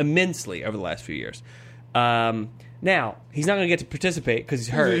game immensely over the last few years. Now, he's not going to get to participate because he's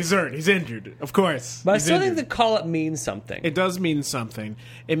hurt. He's hurt. He's injured. Of course. But I He's still think injured. the call-up means something. It does mean something.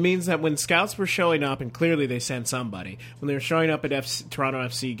 It means that when scouts were showing up, and clearly they sent somebody, when they were showing up at Toronto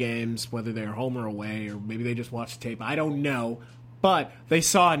FC games, whether they're home or away, or maybe they just watched the tape, I don't know, but they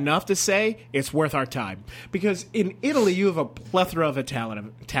saw enough to say it's worth our time. Because in Italy, you have a plethora of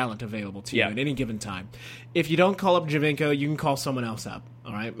talent available to you at any given time. If you don't call up Giovinco, you can call someone else up.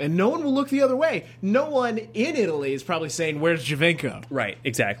 All right, and no one will look the other way. No one in Italy is probably saying, "Where's Giovinco?" Right,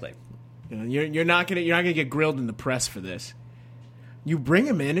 exactly. You're not gonna get grilled in the press for this. You bring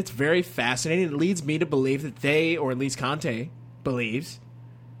him in; it's very fascinating. It leads me to believe that they, or at least Conte, believes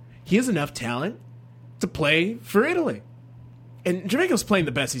he has enough talent to play for Italy. And Giovinco's playing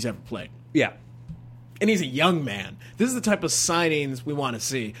the best he's ever played. Yeah. And he's a young man. This is the type of signings we want to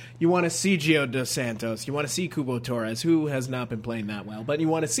see. You want to see Gio dos Santos. You want to see Kubo Torres, who has not been playing that well. But you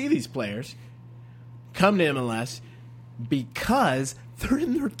want to see these players come to MLS because they're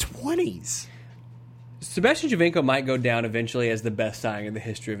in their 20s. Sebastian Giovinco might go down eventually as the best signing in the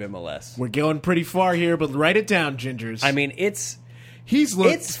history of MLS. We're going pretty far here, but write it down, Gingers. I mean, he's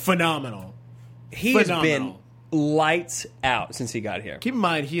looked phenomenal. He has been lights out since he got here. Keep in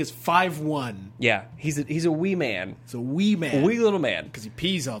mind, he is 5'1". Yeah, he's a wee man. He's a wee man. A wee little man. Because he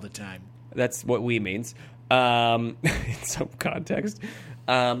pees all the time. That's what wee means in some context.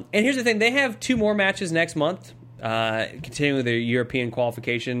 And here's the thing. They have 2 more matches next month, continuing their European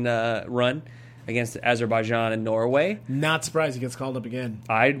qualification run against Azerbaijan and Norway. Not surprised he gets called up again.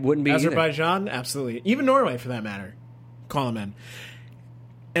 I wouldn't be Azerbaijan, absolutely. Even Norway, for that matter. Call him in.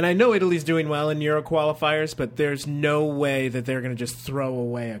 And I know Italy's doing well in Euro qualifiers, but there's no way that they're going to just throw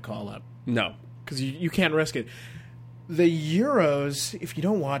away a call-up. No. Because you can't risk it. The Euros, if you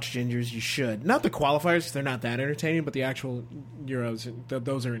don't watch Gingers, you should. Not the qualifiers, because they're not that entertaining, but the actual Euros,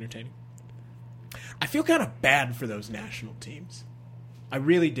 those are entertaining. I feel kind of bad for those national teams. I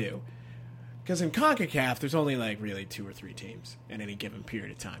really do. Because in CONCACAF, there's only really 2 or 3 teams in any given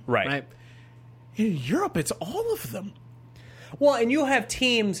period of time. Right. In Europe, it's all of them. Well, and you have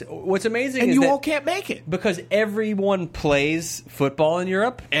teams. What's amazing and is you that all can't make it. Because everyone plays football in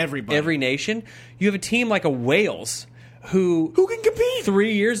Europe. Everybody. Every nation. You have a team like a Wales who can compete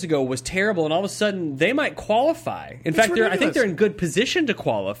 3 years ago was terrible, and all of a sudden they might qualify. In fact, I think they're in good position to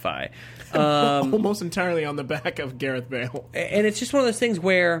qualify. Almost entirely on the back of Gareth Bale. And it's just one of those things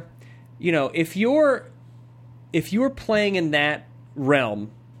where, if you're playing in that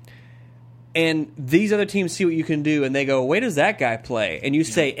realm, and these other teams see what you can do, and they go, where does that guy play? And you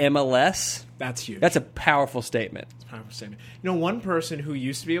say MLS? That's huge. That's a powerful statement. It's a powerful statement. One person who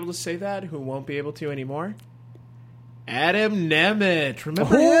used to be able to say that, who won't be able to anymore? Adam Nemeth.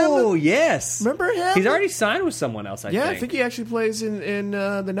 Remember him? Oh, yes. Remember him? He's already signed with someone else, I think. Yeah, I think he actually plays in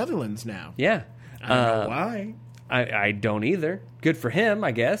the Netherlands now. Yeah. I don't know why. I don't either. Good for him,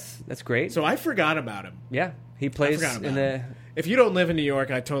 I guess. That's great. So I forgot about him. Yeah. He plays in the... If you don't live in New York,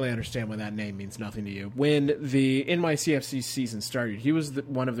 I totally understand why that name means nothing to you. When the NYCFC season started, he was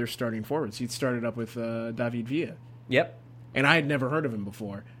one of their starting forwards. He'd started up with David Villa. Yep. And I had never heard of him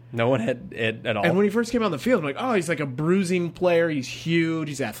before. No one had at all. And when he first came on the field, I'm like, oh, he's like a bruising player. He's huge.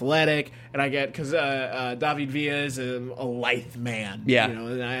 He's athletic. And I get, because David Villa is a lithe man. Yeah.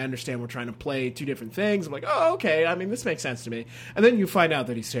 And I understand we're trying to play 2 different things. I'm like, oh, okay. I mean, this makes sense to me. And then you find out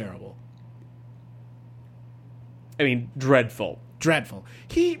that he's terrible. I mean, dreadful. Dreadful.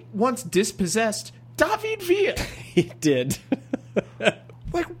 He once dispossessed David Villa. He did.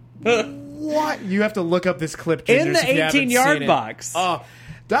 Like, what? You have to look up this clip, Gingers, in the 18-yard box. Oh,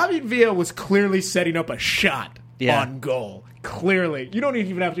 David Villa was clearly setting up a shot on goal. Clearly. You don't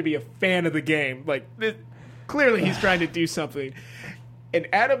even have to be a fan of the game. Clearly he's trying to do something. And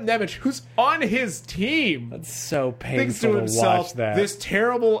Adam Nemeth, who's on his team, that's so painful thinks to himself, watch that. This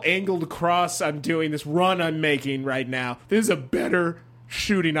terrible angled cross I'm doing, this run I'm making right now, this is a better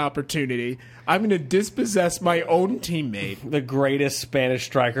shooting opportunity. I'm going to dispossess my own teammate. The greatest Spanish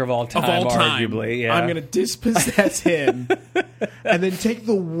striker of all time, arguably. Yeah. I'm going to dispossess him and then take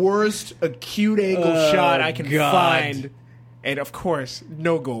the worst acute angle shot I can find. And, of course,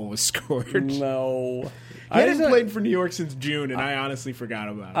 no goal was scored. No. He hadn't played for New York since June, and I honestly forgot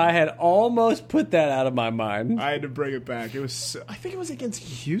about it. I had almost put that out of my mind. I had to bring it back. It was, I think it was against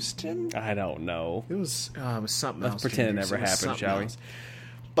Houston. I don't know. It was something else. Let's pretend it never happened, shall we?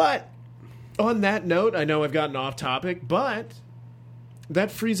 But on that note, I know I've gotten off topic, but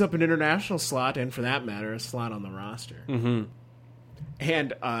that frees up an international slot, and for that matter, a slot on the roster. Mm-hmm.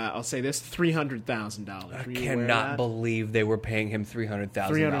 And I'll say this: $300,000. I cannot believe they were paying him $300,000.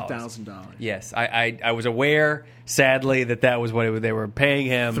 $300,000. Yes, I was aware, sadly, that was what they were paying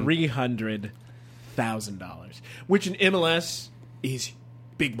him. $300,000, which in MLS is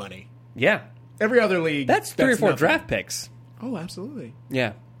big money. Yeah, every other league that's 3 or 4 draft picks. Oh, absolutely.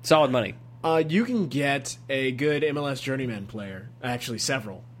 Yeah, solid money. You can get a good MLS journeyman player, actually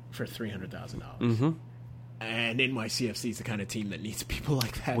several, for $300,000. Mm-hmm. And NYCFC is the kind of team that needs people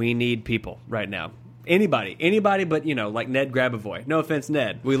like that. We need people right now. Anybody but, like Ned Grabavoy. No offense,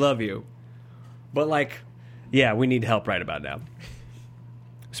 Ned. We love you. But, we need help right about now.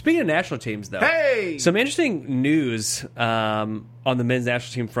 Speaking of national teams, though. Hey! Some interesting news on the men's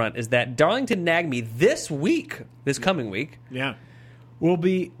national team front is that Darlington Nagbe this coming week, will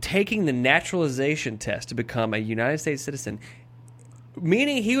be taking the naturalization test to become a United States citizen,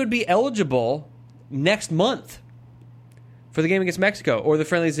 meaning he would be eligible next month for the game against Mexico or the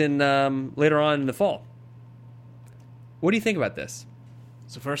friendlies in later on in the fall. What do you think about this?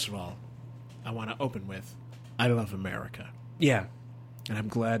 So first of all, I want to open with, I love America. Yeah. And I'm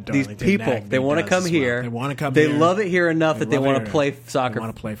glad These Darlington people, Nagby they want to does come as well. here. They want to come They here. love it here enough that they love want it to here. play soccer They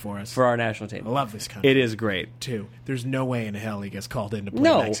want to play for us. for our national team. I love this country. It is great. Too. There's no way in hell he gets called in to play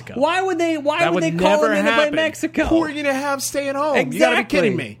No. Mexico. Why would they call That would him never in to play happen. Mexico? Who are you going to have staying home? Exactly. You got to be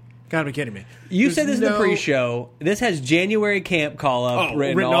kidding me. Got to be kidding me. You There's said this in the no- pre-show. This has January camp call-up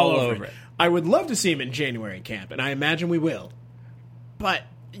written all over it. I would love to see him in January camp, and I imagine we will. But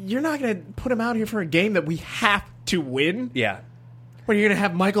you're not going to put him out here for a game that we have to win? Yeah. What, you're going to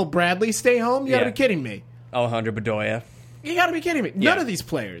have Michael Bradley stay home? You got to Yeah. be kidding me. Alejandro Bedoya. You got to be kidding me. Yeah. None of these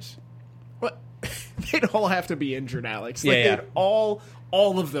players. What? They'd all have to be injured, Alex. Like, Yeah. they'd all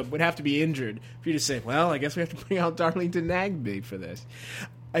of them would have to be injured for you to say, well, I guess we have to bring out Darlington Nagby for this.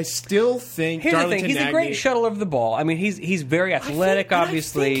 I still think Here's Darlington the thing. He's a great shuttler of the ball. I mean, he's very athletic,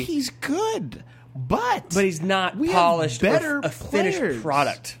 obviously. I think he's good, but But he's not we have polished better or a finished players.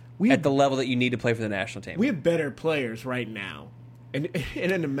 product at the level that you need to play for the national team. We have better players right now. And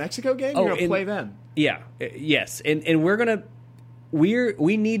in a Mexico game, you're going to play them. Yeah, yes. And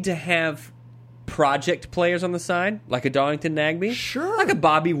we need to have project players on the side, like a Darlington Nagby. Sure. Like a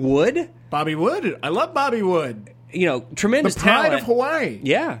Bobby Wood. Bobby Wood. I love Bobby Wood. You know, tremendous The pride talent. of Hawaii.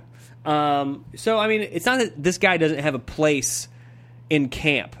 Yeah. So, I mean, it's not that this guy doesn't have a place in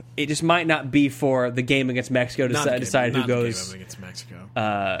camp. It just might not be for the game against Mexico to decide who goes against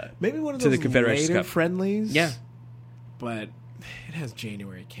Mexico. Maybe one of to those the Confederations later Cup. friendlies. Yeah. But it has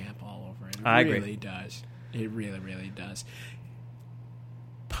January camp all over it. It I agree. really does. It really, really does.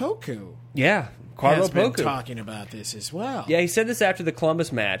 Poku Yeah. has Quadro been Poku. talking about this as well. Yeah, he said this after the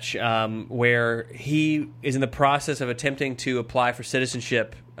Columbus match, where he is in the process of attempting to apply for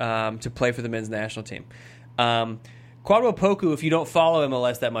citizenship to play for the men's national team. Quadro Poku, if you don't follow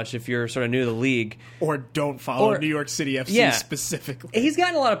MLS that much, if you're sort of new to the league, Or don't follow Or- New York City FC Yeah. specifically. he's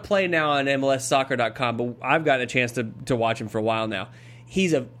gotten a lot of play now on MLSsoccer.com, but I've gotten a chance to watch him for a while now.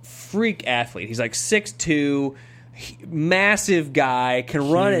 He's a freak athlete. He's like 6'2", massive guy, can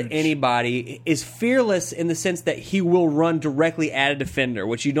run at Huge. anybody, is fearless in the sense that he will run directly at a defender,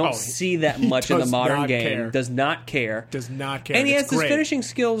 which you don't see that he much in the does modern not game. care. Does not care. Does not care. And he It's has his great. finishing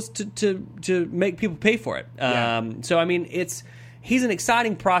skills to make people pay for it. Yeah. So, I mean, he's an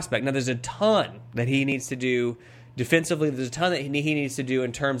exciting prospect. Now, there's a ton that he needs to do defensively. There's a ton that he needs to do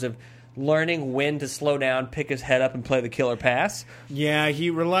in terms of learning when to slow down, pick his head up, and play the killer pass. Yeah, he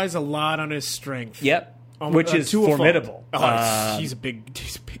relies a lot on his strength. Yep. Which is to a fault. formidable. He's a big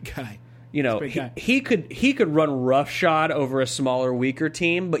guy. You know, He's a big guy. he could run roughshod over a smaller, weaker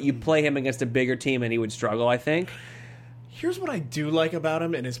team, but you play him against a bigger team and he would struggle, I think. Here's what I do like about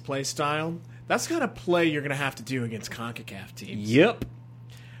him and his play style. That's the kind of play you're going to have to do against CONCACAF teams. Yep.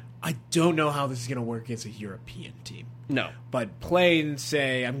 I don't know how this is going to work against a European team. No. But play and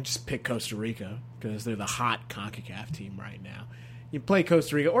say, I'm just pick Costa Rica because they're the hot CONCACAF team right now. You play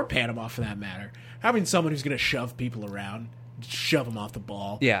Costa Rica or Panama for that matter. Having someone who's going to shove people around, shove them off the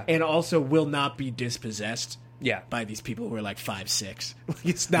ball, Yeah. and also will not be dispossessed Yeah. by these people who are like 5'6".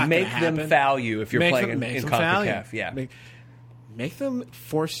 It's not going Make to happen. them foul you if you're Make playing them- in make them foul you. CONCACAF. Yeah. Make them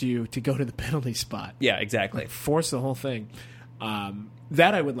force you to go to the penalty spot. Yeah, exactly. Force the whole thing.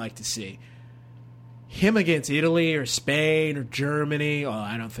 That I would like to see. Him against Italy or Spain or Germany. Oh,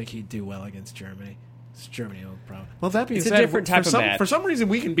 I don't think he'd do well against Germany. It's Germany, no problem. Well, that being It's a said, different type of match. For some reason,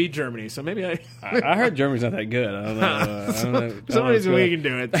 we can beat Germany. So maybe I heard Germany's not that good. I don't know. for some reason we can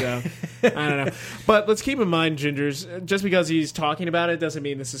do it. So I don't know. But let's keep in mind, Gingers, just because he's talking about it doesn't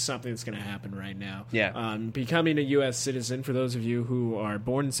mean this is something that's going to happen right now. Yeah. Becoming a U.S. citizen, for those of you who are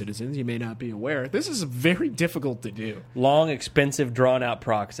born citizens, you may not be aware, this is very difficult to do. Long, expensive, drawn-out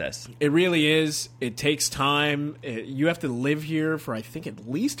process. It really is. It takes time. You have to live here for, I think, at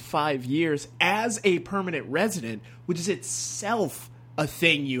least 5 years as a permanent resident, which is itself a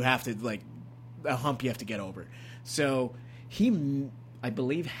thing you have to, like, a hump you have to get over. So he, I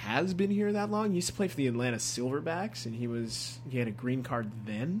believe, has been here that long. He used to play for the Atlanta Silverbacks, and he had a green card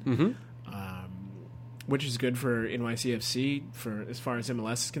then, which is good for NYCFC for as far as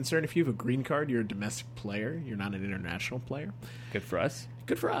MLS is concerned. If you have a green card, you're a domestic player. You're not an international player. Good for us.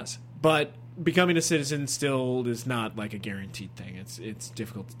 Good for us. But becoming a citizen still is not like a guaranteed thing. It's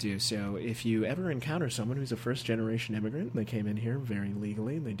difficult to do. So if you ever encounter someone who's a first-generation immigrant, they came in here very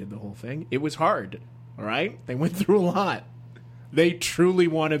legally, and they did the whole thing, it was hard, all right? They went through a lot. They truly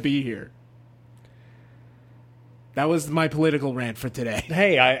want to be here. That was my political rant for today.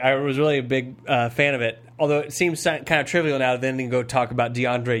 Hey, I was really a big fan of it. Although it seems kind of trivial now, then to go talk about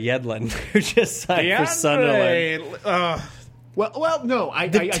DeAndre Yedlin, who just signed for Sunderland. Well, no.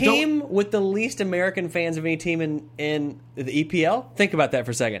 The team with the least American fans of any team in the EPL? Think about that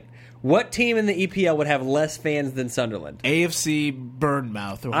for a second. What team in the EPL would have less fans than Sunderland? AFC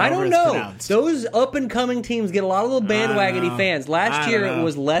Burnmouth. Or I don't it's know. pronounced. Those up-and-coming teams get a lot of little bandwagony fans. Last year it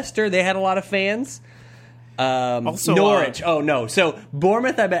was Leicester. They had a lot of fans. Also, Norwich. Oh, no. So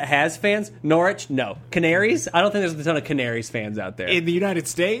Bournemouth, I bet, has fans. Norwich, no. Canaries? I don't think there's a ton of Canaries fans out there. In the United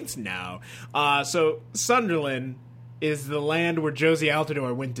States? No. So Sunderland is the land where Josie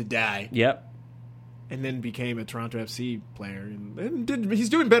Altidore went to die. Yep. And then became a Toronto FC player. And he's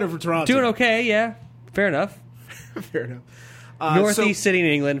doing better for Toronto. Doing okay, yeah. Fair enough. Fair enough. Northeast City in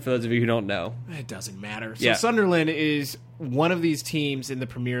England, for those of you who don't know. It doesn't matter. So Sunderland is one of these teams in the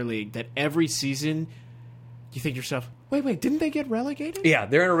Premier League that every season you think to yourself, wait, didn't they get relegated? Yeah,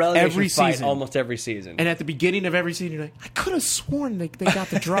 they're in a relegation every fight season. Almost every season. And at the beginning of every season, you're like, I could have sworn they got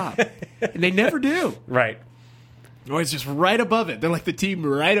the drop. And they never do. Right. Or it's just right above it. They're like the team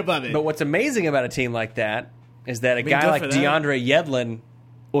right above it. But what's amazing about a team like that is that a guy like DeAndre Yedlin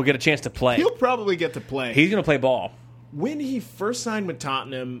will get a chance to play. He'll probably get to play. He's going to play ball. When he first signed with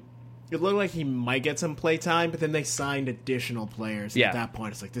Tottenham, it looked like he might get some play time, but then they signed additional players. And at that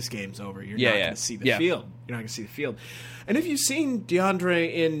point, it's like, this game's over. You're not going to see the field. You're not going to see the field. And if you've seen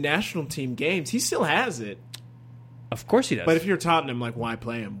DeAndre in national team games, he still has it. Of course he does. But if you're Tottenham, like, why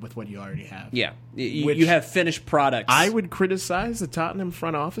play him with what you already have? Yeah. You have finished products. I would criticize the Tottenham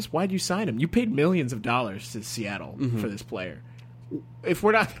front office. Why'd you sign him? You paid millions of dollars to Seattle for this player. If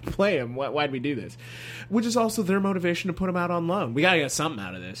we're not going to play him, why'd we do this? Which is also their motivation to put him out on loan. We got to get something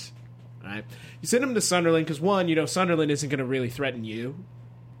out of this. All right? You send him to Sunderland because, one, Sunderland isn't going to really threaten you.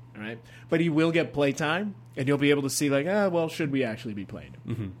 All right? But he will get play time, and you'll be able to see, like, should we actually be playing him?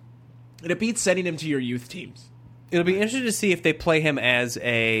 Mm-hmm. And it beats sending him to your youth teams. It'll be interesting to see if they play him as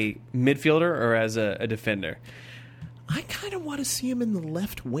a midfielder or as a defender. I kind of want to see him in the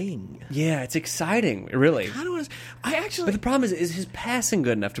left wing. Yeah, it's exciting, really. But the problem is his passing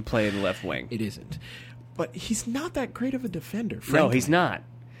good enough to play in the left wing? It isn't. But he's not that great of a defender, frankly. No, he's not.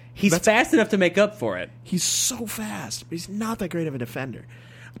 He's fast enough to make up for it. He's so fast, but he's not that great of a defender.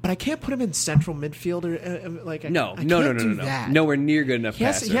 But I can't put him in central midfielder. No. Nowhere near good enough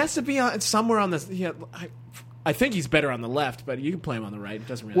passer. He has to be somewhere on this. Yeah, I think he's better on the left, but you can play him on the right. It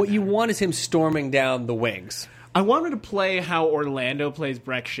doesn't really matter. You want is him storming down the wings. I want him to play how Orlando plays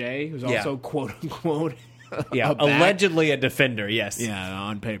Breck Shea, who's also quote-unquote allegedly a defender, yes. Yeah,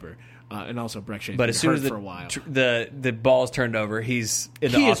 on paper. And also Breck Shea's but as soon as for a while. the ball's turned over, he's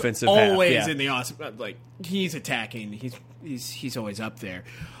in the offensive half. He's always in the offensive. Like, he's attacking. He's always up there.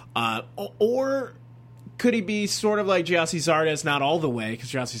 Or could he be sort of like Gyasi Zardes, not all the way, because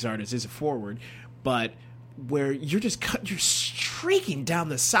Gyasi Zardes is a forward, but where you're streaking down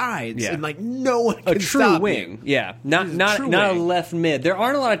the sides and like no one can a true stop wing. you. Yeah, not a left mid. There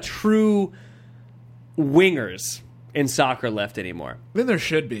aren't a lot of true wingers in soccer left anymore. Then there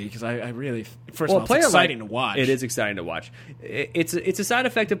should be, because I really first of all, it's exciting to watch. It is exciting to watch. It's a side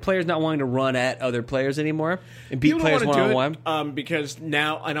effect of players not wanting to run at other players anymore and beat players one on one. Because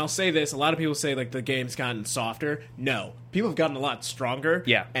now, and I'll say this, a lot of people say like the game's gotten softer. No. People have gotten a lot stronger.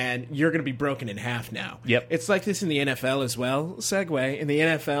 Yeah. And you're going to be broken in half now. Yep. It's like this in the NFL as well. Segue. In the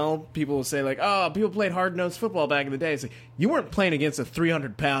NFL, people will say like, people played hard-nosed football back in the day. It's like, you weren't playing against a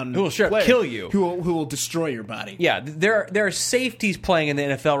 300-pound who will player kill you. Who will destroy your body. Yeah. There are safeties playing in the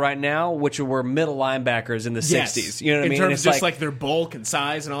NFL right now, which were middle linebackers in the 60s. You know what I mean? In terms of just like their bulk and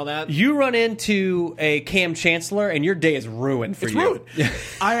size and all that. You run into a Cam Chancellor, and your day is ruined for you. It's ruined.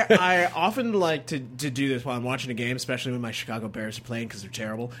 I often like to do this while I'm watching a game, especially when my Chicago Bears are playing because they're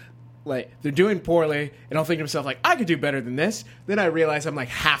terrible. Like, they're doing poorly, and I'll think to myself, like, I could do better than this. Then I realize I'm like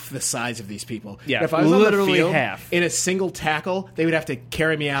half the size of these people. Yeah, and if I was literally on the field, half. in a single tackle, they would have to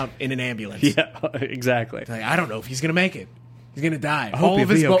carry me out in an ambulance. Yeah, exactly. Like, I don't know if he's going to make it. He's going to die. I hope he'll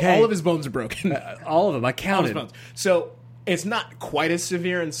be okay. All of his bones are broken. All of them. I counted. All of his bones. So it's not quite as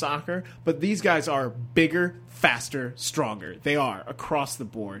severe in soccer, but these guys are bigger, faster, stronger. They are across the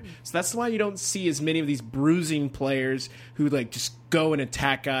board. So that's why you don't see as many of these bruising players who like just go and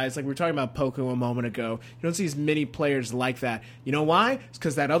attack guys. Like we were talking about Poku a moment ago. You don't see as many players like that. You know why? It's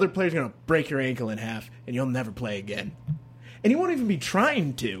because that other player's going to break your ankle in half and you'll never play again. And he won't even be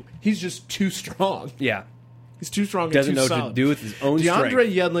trying to. He's just too strong. Yeah. He's too strong and doesn't too know solid. what to do with his own DeAndre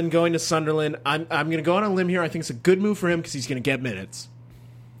strength. Yedlin going to Sunderland. I'm going to go on a limb here. I think it's a good move for him because he's going to get minutes.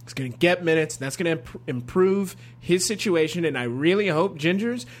 He's going to get minutes, and that's going to improve his situation. And I really hope,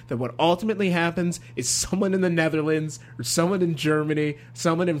 Gingers, that what ultimately happens is someone in the Netherlands or someone in Germany,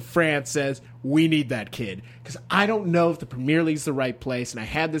 someone in France says, we need that kid. Because I don't know if the Premier League's the right place, and I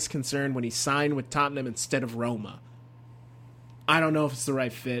had this concern when he signed with Tottenham instead of Roma. I don't know if it's the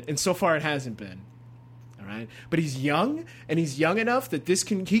right fit, and so far it hasn't been. All right, but he's young, and he's young enough that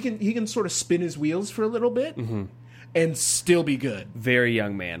he can sort of spin his wheels for a little bit and still be good. Very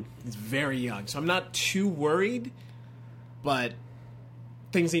young man. He's very young, so I'm not too worried, but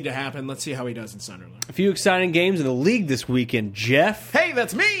things need to happen. Let's see how he does in Sunderland. A few exciting games in the league this weekend, Geoff. Hey,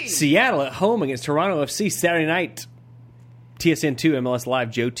 that's me! Seattle at home against Toronto FC Saturday night. TSN 2, MLS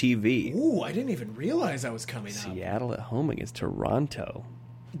Live, Joe TV. Ooh, I didn't even realize that was coming up. Seattle at home against Toronto.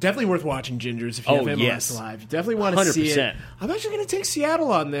 Definitely worth watching, Gingers, if you have MLS Live. You definitely want to see it. I'm actually going to take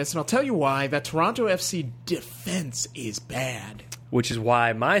Seattle on this, and I'll tell you why. That Toronto FC defense is bad. Which is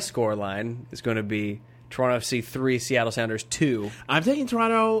why my score line is going to be Toronto FC 3, Seattle Sounders 2. I'm taking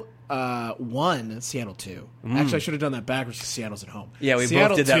Toronto 1, Seattle 2. Actually, I should have done that backwards because Seattle's at home. Yeah, we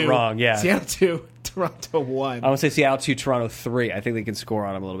Seattle both did that wrong, yeah. Seattle 2, Toronto 1. I want to say Seattle 2, Toronto 3. I think they can score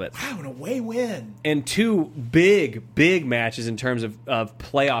on them a little bit. Wow, an away win. And two big matches in terms of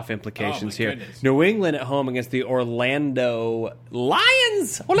playoff implications here. Goodness. New England at home against the Orlando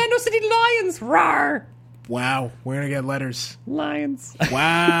Lions. Orlando City Lions. Rawr. Wow, we're going to get letters. Lions.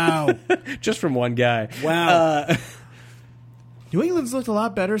 Wow. Just from one guy. Wow. New England's looked a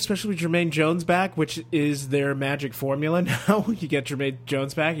lot better, especially with Jermaine Jones back, which is their magic formula now. You get Jermaine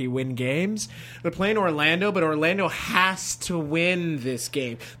Jones back, you win games. They're playing Orlando, but Orlando has to win this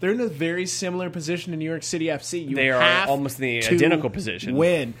game. They're in a very similar position to New York City FC. They are almost in the identical position.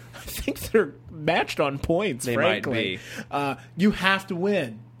 Win. I think they're matched on points, They frankly. might be. You have to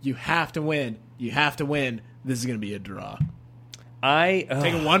win. You have to win. You have to win. This is going to be a draw. Take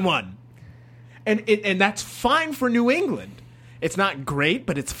a 1-1. And that's fine for New England. It's not great,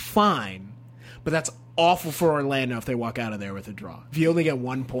 but it's fine. But that's awful for Orlando if they walk out of there with a draw. If you only get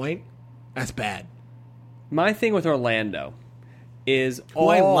 1 point, that's bad. My thing with Orlando is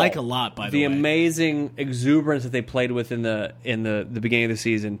I like a lot, by the way. The amazing exuberance that they played with in the beginning of the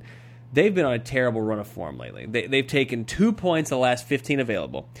season. They've been on a terrible run of form lately. They've taken 2 points the last 15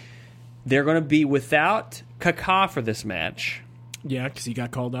 available. They're going to be without Kaká for this match. Yeah, because he got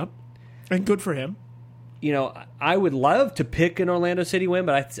called up. And good for him. You know, I would love to pick an Orlando City win,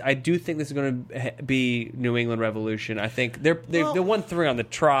 but I do think this is going to be New England Revolution. I think they 1-3 on the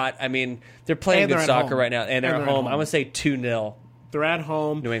trot. I mean, they're playing good soccer right now, and they're at home. I'm going to say 2-0. They're at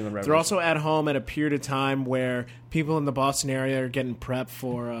home. New England Revolution. They're also at home at a period of time where people in the Boston area are getting prepped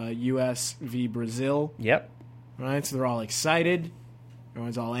for U.S. v. Brazil. Yep. Right, so they're all excited.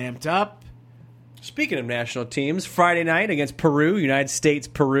 Everyone's all amped up. Speaking of national teams, Friday night against Peru, United States,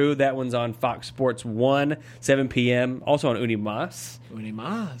 Peru. That one's on Fox Sports 1, 7 p.m. Also on Unimas.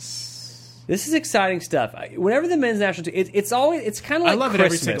 This is exciting stuff. Whenever the men's national team, it's kind of like I love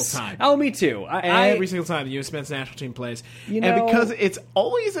Christmas. it every single time. Oh, me too. Every single time the U.S. men's national team plays. And because it's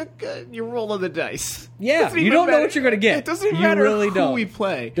always you're rolling the dice. Yeah, you don't know what you're going to get. It doesn't even matter who we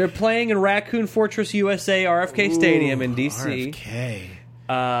play. They're playing in Raccoon Fortress USA, RFK Stadium in D.C. RFK.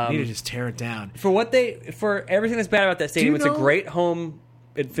 Need to just tear it down. For everything that's bad about that stadium, it's a great home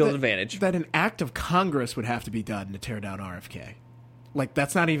field advantage. That an act of Congress would have to be done to tear down RFK. Like,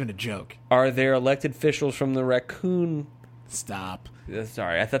 that's not even a joke. Are there elected officials from the Raccoon? Stop.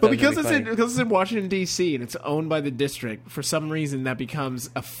 Sorry, I thought. But because it's in Washington D.C. and it's owned by the district, for some reason that becomes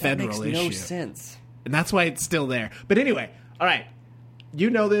a federal issue. That makes no sense. And that's why it's still there. But anyway, all right, you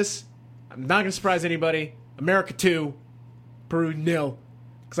know this. I'm not going to surprise anybody. America 2, Peru 0.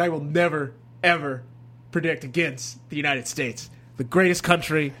 Because I will never, ever predict against the United States. The greatest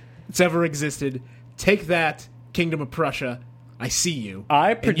country that's ever existed. Take that, Kingdom of Prussia. I see you.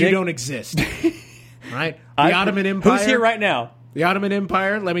 And you don't exist. Right? The Ottoman Empire. Who's here right now? The Ottoman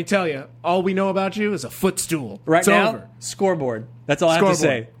Empire, let me tell you, all we know about you is a footstool. Right it's now, over. Scoreboard. That's all I have to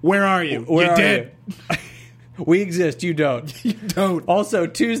say. Where are you? You're dead. We exist. You don't. You don't. Also,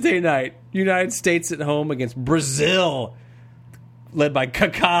 Tuesday night, United States at home against Brazil. Led by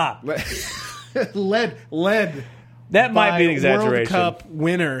Kaká. led. That might be an exaggeration. World Cup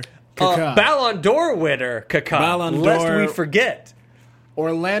winner, Kaká. Ballon d'Or winner, Kaká. Ballon d'Or. Lest we forget.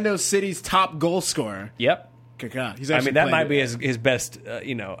 Orlando City's top goal scorer. Yep. Kaká. That might be his best,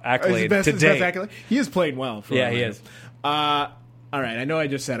 accolade to date. Best accolade. He has played well. For Orlando. He is. All right, I know I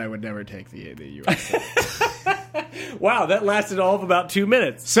just said I would never take the U.S. Wow, that lasted all of about 2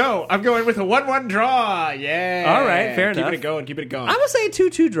 minutes. So, I'm going with a 1-1 draw. Yeah. All right, fair enough. Keep it going. I'm going to say a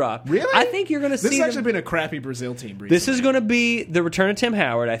 2-2 draw. Really? I think you're going to see This has actually been a crappy Brazil team recently. This is going to be the return of Tim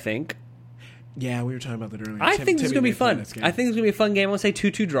Howard, I think. Yeah, we were talking about that earlier. I think this is going to be fun. I think it's going to be a fun game. I'm going to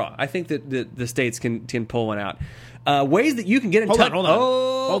say 2-2 draw. I think that the States can pull one out. Ways that you can get in touch.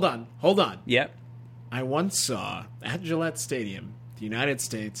 Hold on. Yep. I once saw, at Gillette Stadium, the United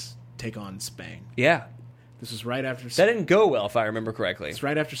States take on Spain. Yeah. This was right after That didn't go well, if I remember correctly. It's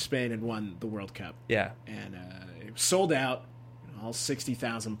right after Spain had won the World Cup. Yeah. And it was sold out. All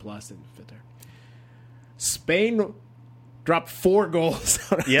 60,000 plus didn't fit there. Spain dropped 4 goals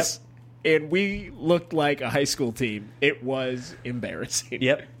on us. Yep. And we looked like a high school team. It was embarrassing.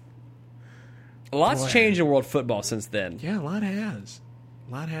 Yep. A lot's changed in world football since then. Yeah, a lot has.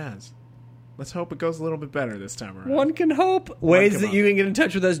 A lot has. Let's hope it goes a little bit better this time around. One can hope. Ways that you can get in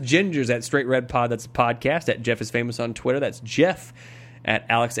touch with us, Gingers, at Straight Red Pod. That's a podcast. At Geoff is Famous on Twitter. That's Geoff. At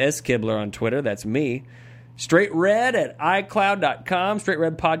Alex S. Kibler on Twitter. That's me. Straight Red at iCloud.com. Straight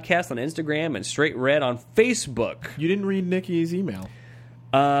Red Podcast on Instagram. And Straight Red on Facebook. You didn't read Nikki's email.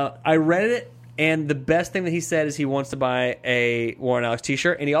 I read it, and the best thing that he said is he wants to buy a Warren Alex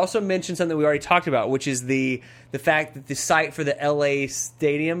t-shirt. And he also mentioned something we already talked about, which is the fact that the site for the LA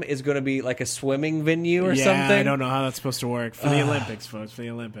stadium is going to be like a swimming venue or something. I don't know how that's supposed to work. For the Olympics, folks. For the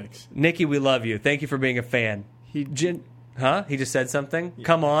Olympics. Nikki, we love you. Thank you for being a fan. He just said something? Yeah.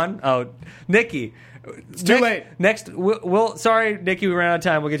 Come on. Oh, Nikki. It's too late. Sorry, Nikki, we ran out of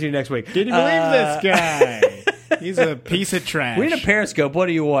time. We'll get to you next week. Can you believe this guy? He's a piece of trash. We need a Periscope. What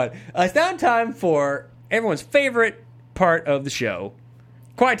do you want? It's now time for everyone's favorite part of the show.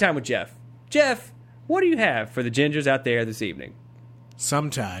 Quiet time with Geoff. Geoff, what do you have for the Gingers out there this evening?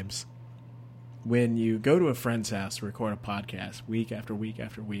 Sometimes, when you go to a friend's house to record a podcast week after week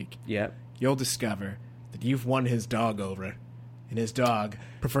after week, you'll discover that you've won his dog over, and his dog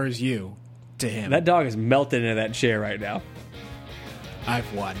prefers you to him. That dog is melted into that chair right now.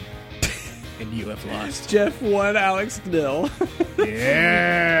 I've won. And you have lost. Geoff won, Alex nil.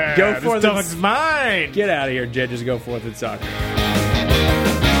 Yeah. Go for this dog's mine. Get out of here, Gingers. Go forth in soccer.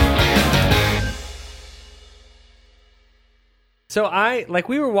 So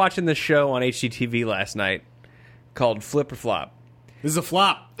we were watching this show on HGTV last night called Flip or Flop. This is a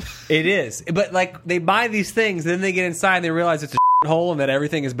flop. It is. But they buy these things, then they get inside and they realize it's a hole and that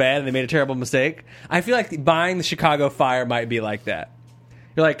everything is bad and they made a terrible mistake. I feel like buying the Chicago Fire might be like that.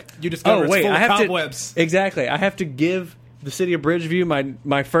 You're like, you discover it's full of cobwebs. Exactly. I have to give the city of Bridgeview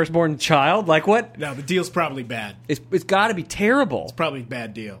my firstborn child. Like what? No, the deal's probably bad. It's got to be terrible. It's probably a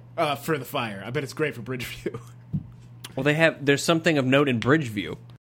bad deal for the Fire. I bet it's great for Bridgeview. Well, there's something of note in Bridgeview.